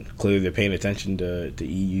 and clearly they're paying attention to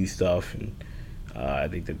EU stuff, and I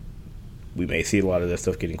think that we may see a lot of that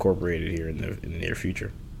stuff get incorporated here in the near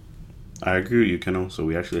future. I agree with you, Kendall. So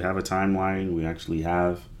we actually have a timeline. We actually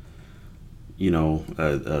have,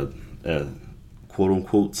 a quote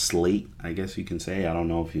unquote slate, I guess you can say. I don't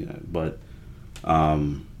know if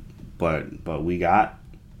but we got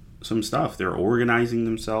some stuff. They're organizing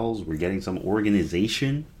themselves. We're getting some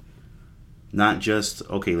organization. Not just,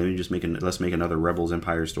 okay, let's make another Rebels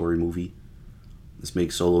Empire story movie. Let's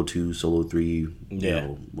make Solo 2, Solo 3,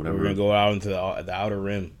 whatever. We're gonna go out into the Outer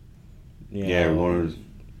Rim. We're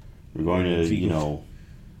going to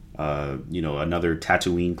another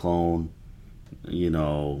Tatooine clone, in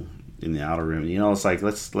the Outer Rim.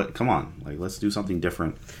 It's like come on, let's do something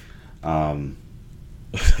different. Tatooine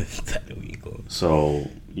clone.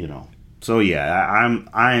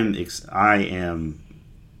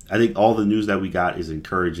 I think all the news that we got is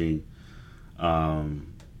encouraging.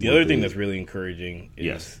 The other thing that's really encouraging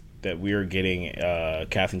is that we are getting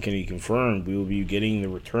Kathleen Kennedy confirmed. We will be getting the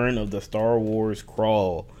return of the Star Wars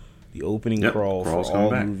crawl, the opening crawl for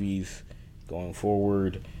all movies going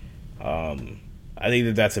forward. I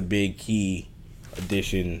think that's a big key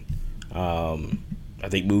addition. I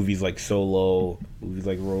think movies like Solo, movies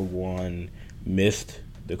like Rogue One missed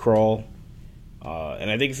the crawl,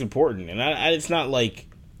 and I think it's important. And it's not like.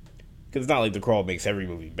 Because it's not like the crawl makes every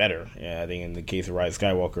movie better. Yeah, I think in the case of Rise of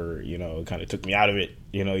Skywalker, it kind of took me out of it.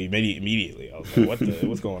 Immediately, I was like,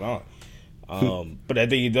 what's going on? But I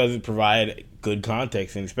think it does provide good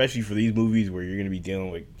context, and especially for these movies where you're going to be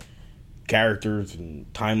dealing with characters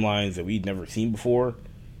and timelines that we'd never seen before.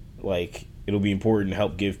 Like, it'll be important to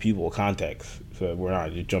help give people context, so we're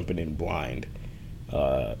not just jumping in blind.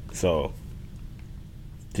 So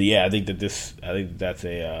yeah, I think that's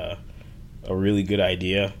a really good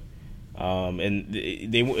idea. And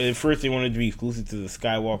they at first they wanted to be exclusive to the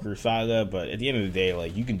Skywalker saga, but at the end of the day,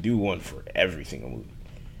 you can do one for every single movie.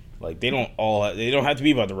 They don't have to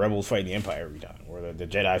be about the Rebels fighting the Empire every time, or the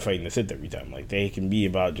Jedi fighting the Sith every time. They can be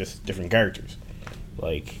about just different characters.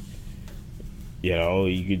 You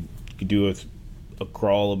could do a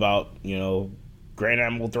crawl about Grand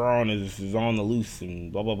Admiral Thrawn is on the loose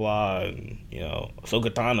and blah blah blah, and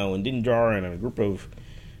Ahsoka Tano and Din Djarin and a group of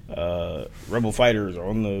rebel fighters are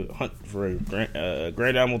on the hunt for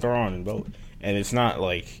Grand Admiral Thrawn and it's not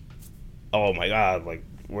oh my god,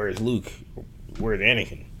 where's Luke, where's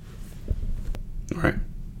Anakin? Right.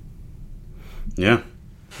 Yeah,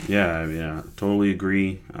 totally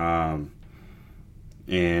agree. And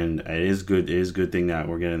it is good. It is a good thing that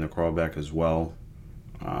we're getting the crawl back as well.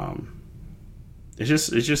 It's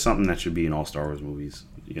just something that should be in all Star Wars movies.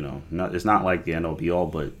 It's not like the end all be all,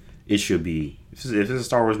 but it should be. If it's a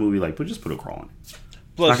Star Wars movie, just put a crawl in it.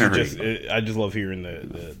 Plus, I just love hearing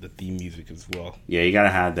the theme music as well. Yeah, you gotta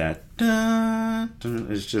have that.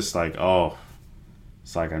 It's just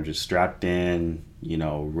it's like I'm just strapped in,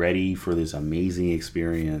 ready for this amazing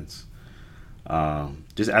experience.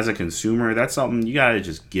 Just as a consumer, that's something you gotta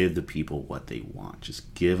just give the people what they want.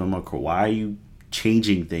 Just give them a crawl. Why are you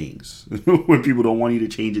changing things when people don't want you to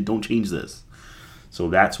change it? Don't change this. So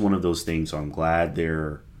that's one of those things. So I'm glad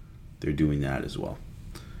they're doing that as well.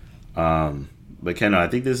 But Ken, I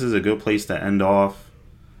think this is a good place to end off.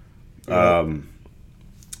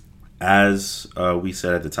 As we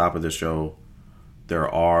said at the top of the show, there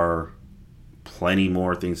are plenty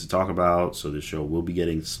more things to talk about. So the show will be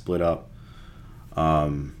getting split up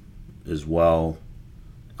as well.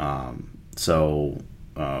 So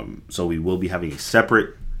we will be having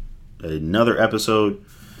another episode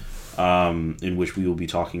in which we will be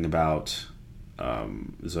talking about.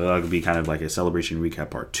 So that could be kind of like a celebration recap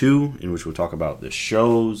part 2, in which we'll talk about the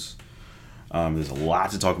shows. There's a lot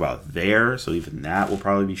to talk about there, so even that will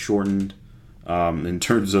probably be shortened in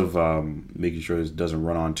terms of making sure this doesn't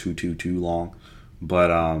run on too long. But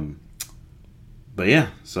yeah,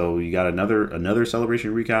 so you got another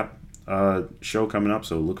celebration recap show coming up,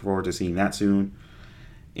 so look forward to seeing that soon.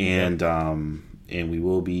 And we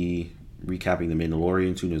will be recapping The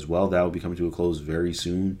Mandalorian soon as well. That will be coming to a close very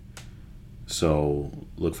soon. So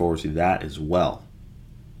look forward to that as well.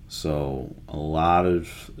 So a lot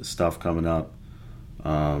of stuff coming up.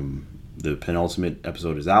 The penultimate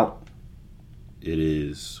episode is out. It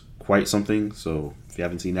is quite something. So if you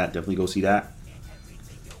haven't seen that, definitely go see that.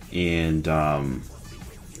 And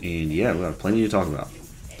yeah, we have plenty to talk about.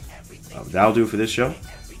 That'll do it for this show.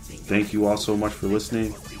 Thank you all so much for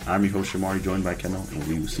listening. I'm your host Shamari, joined by Kendall, and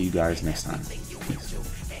we will see you guys next time. Peace.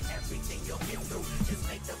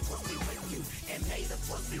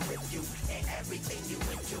 Everything you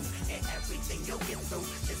went through and everything you'll get through,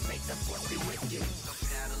 just make the force be with you.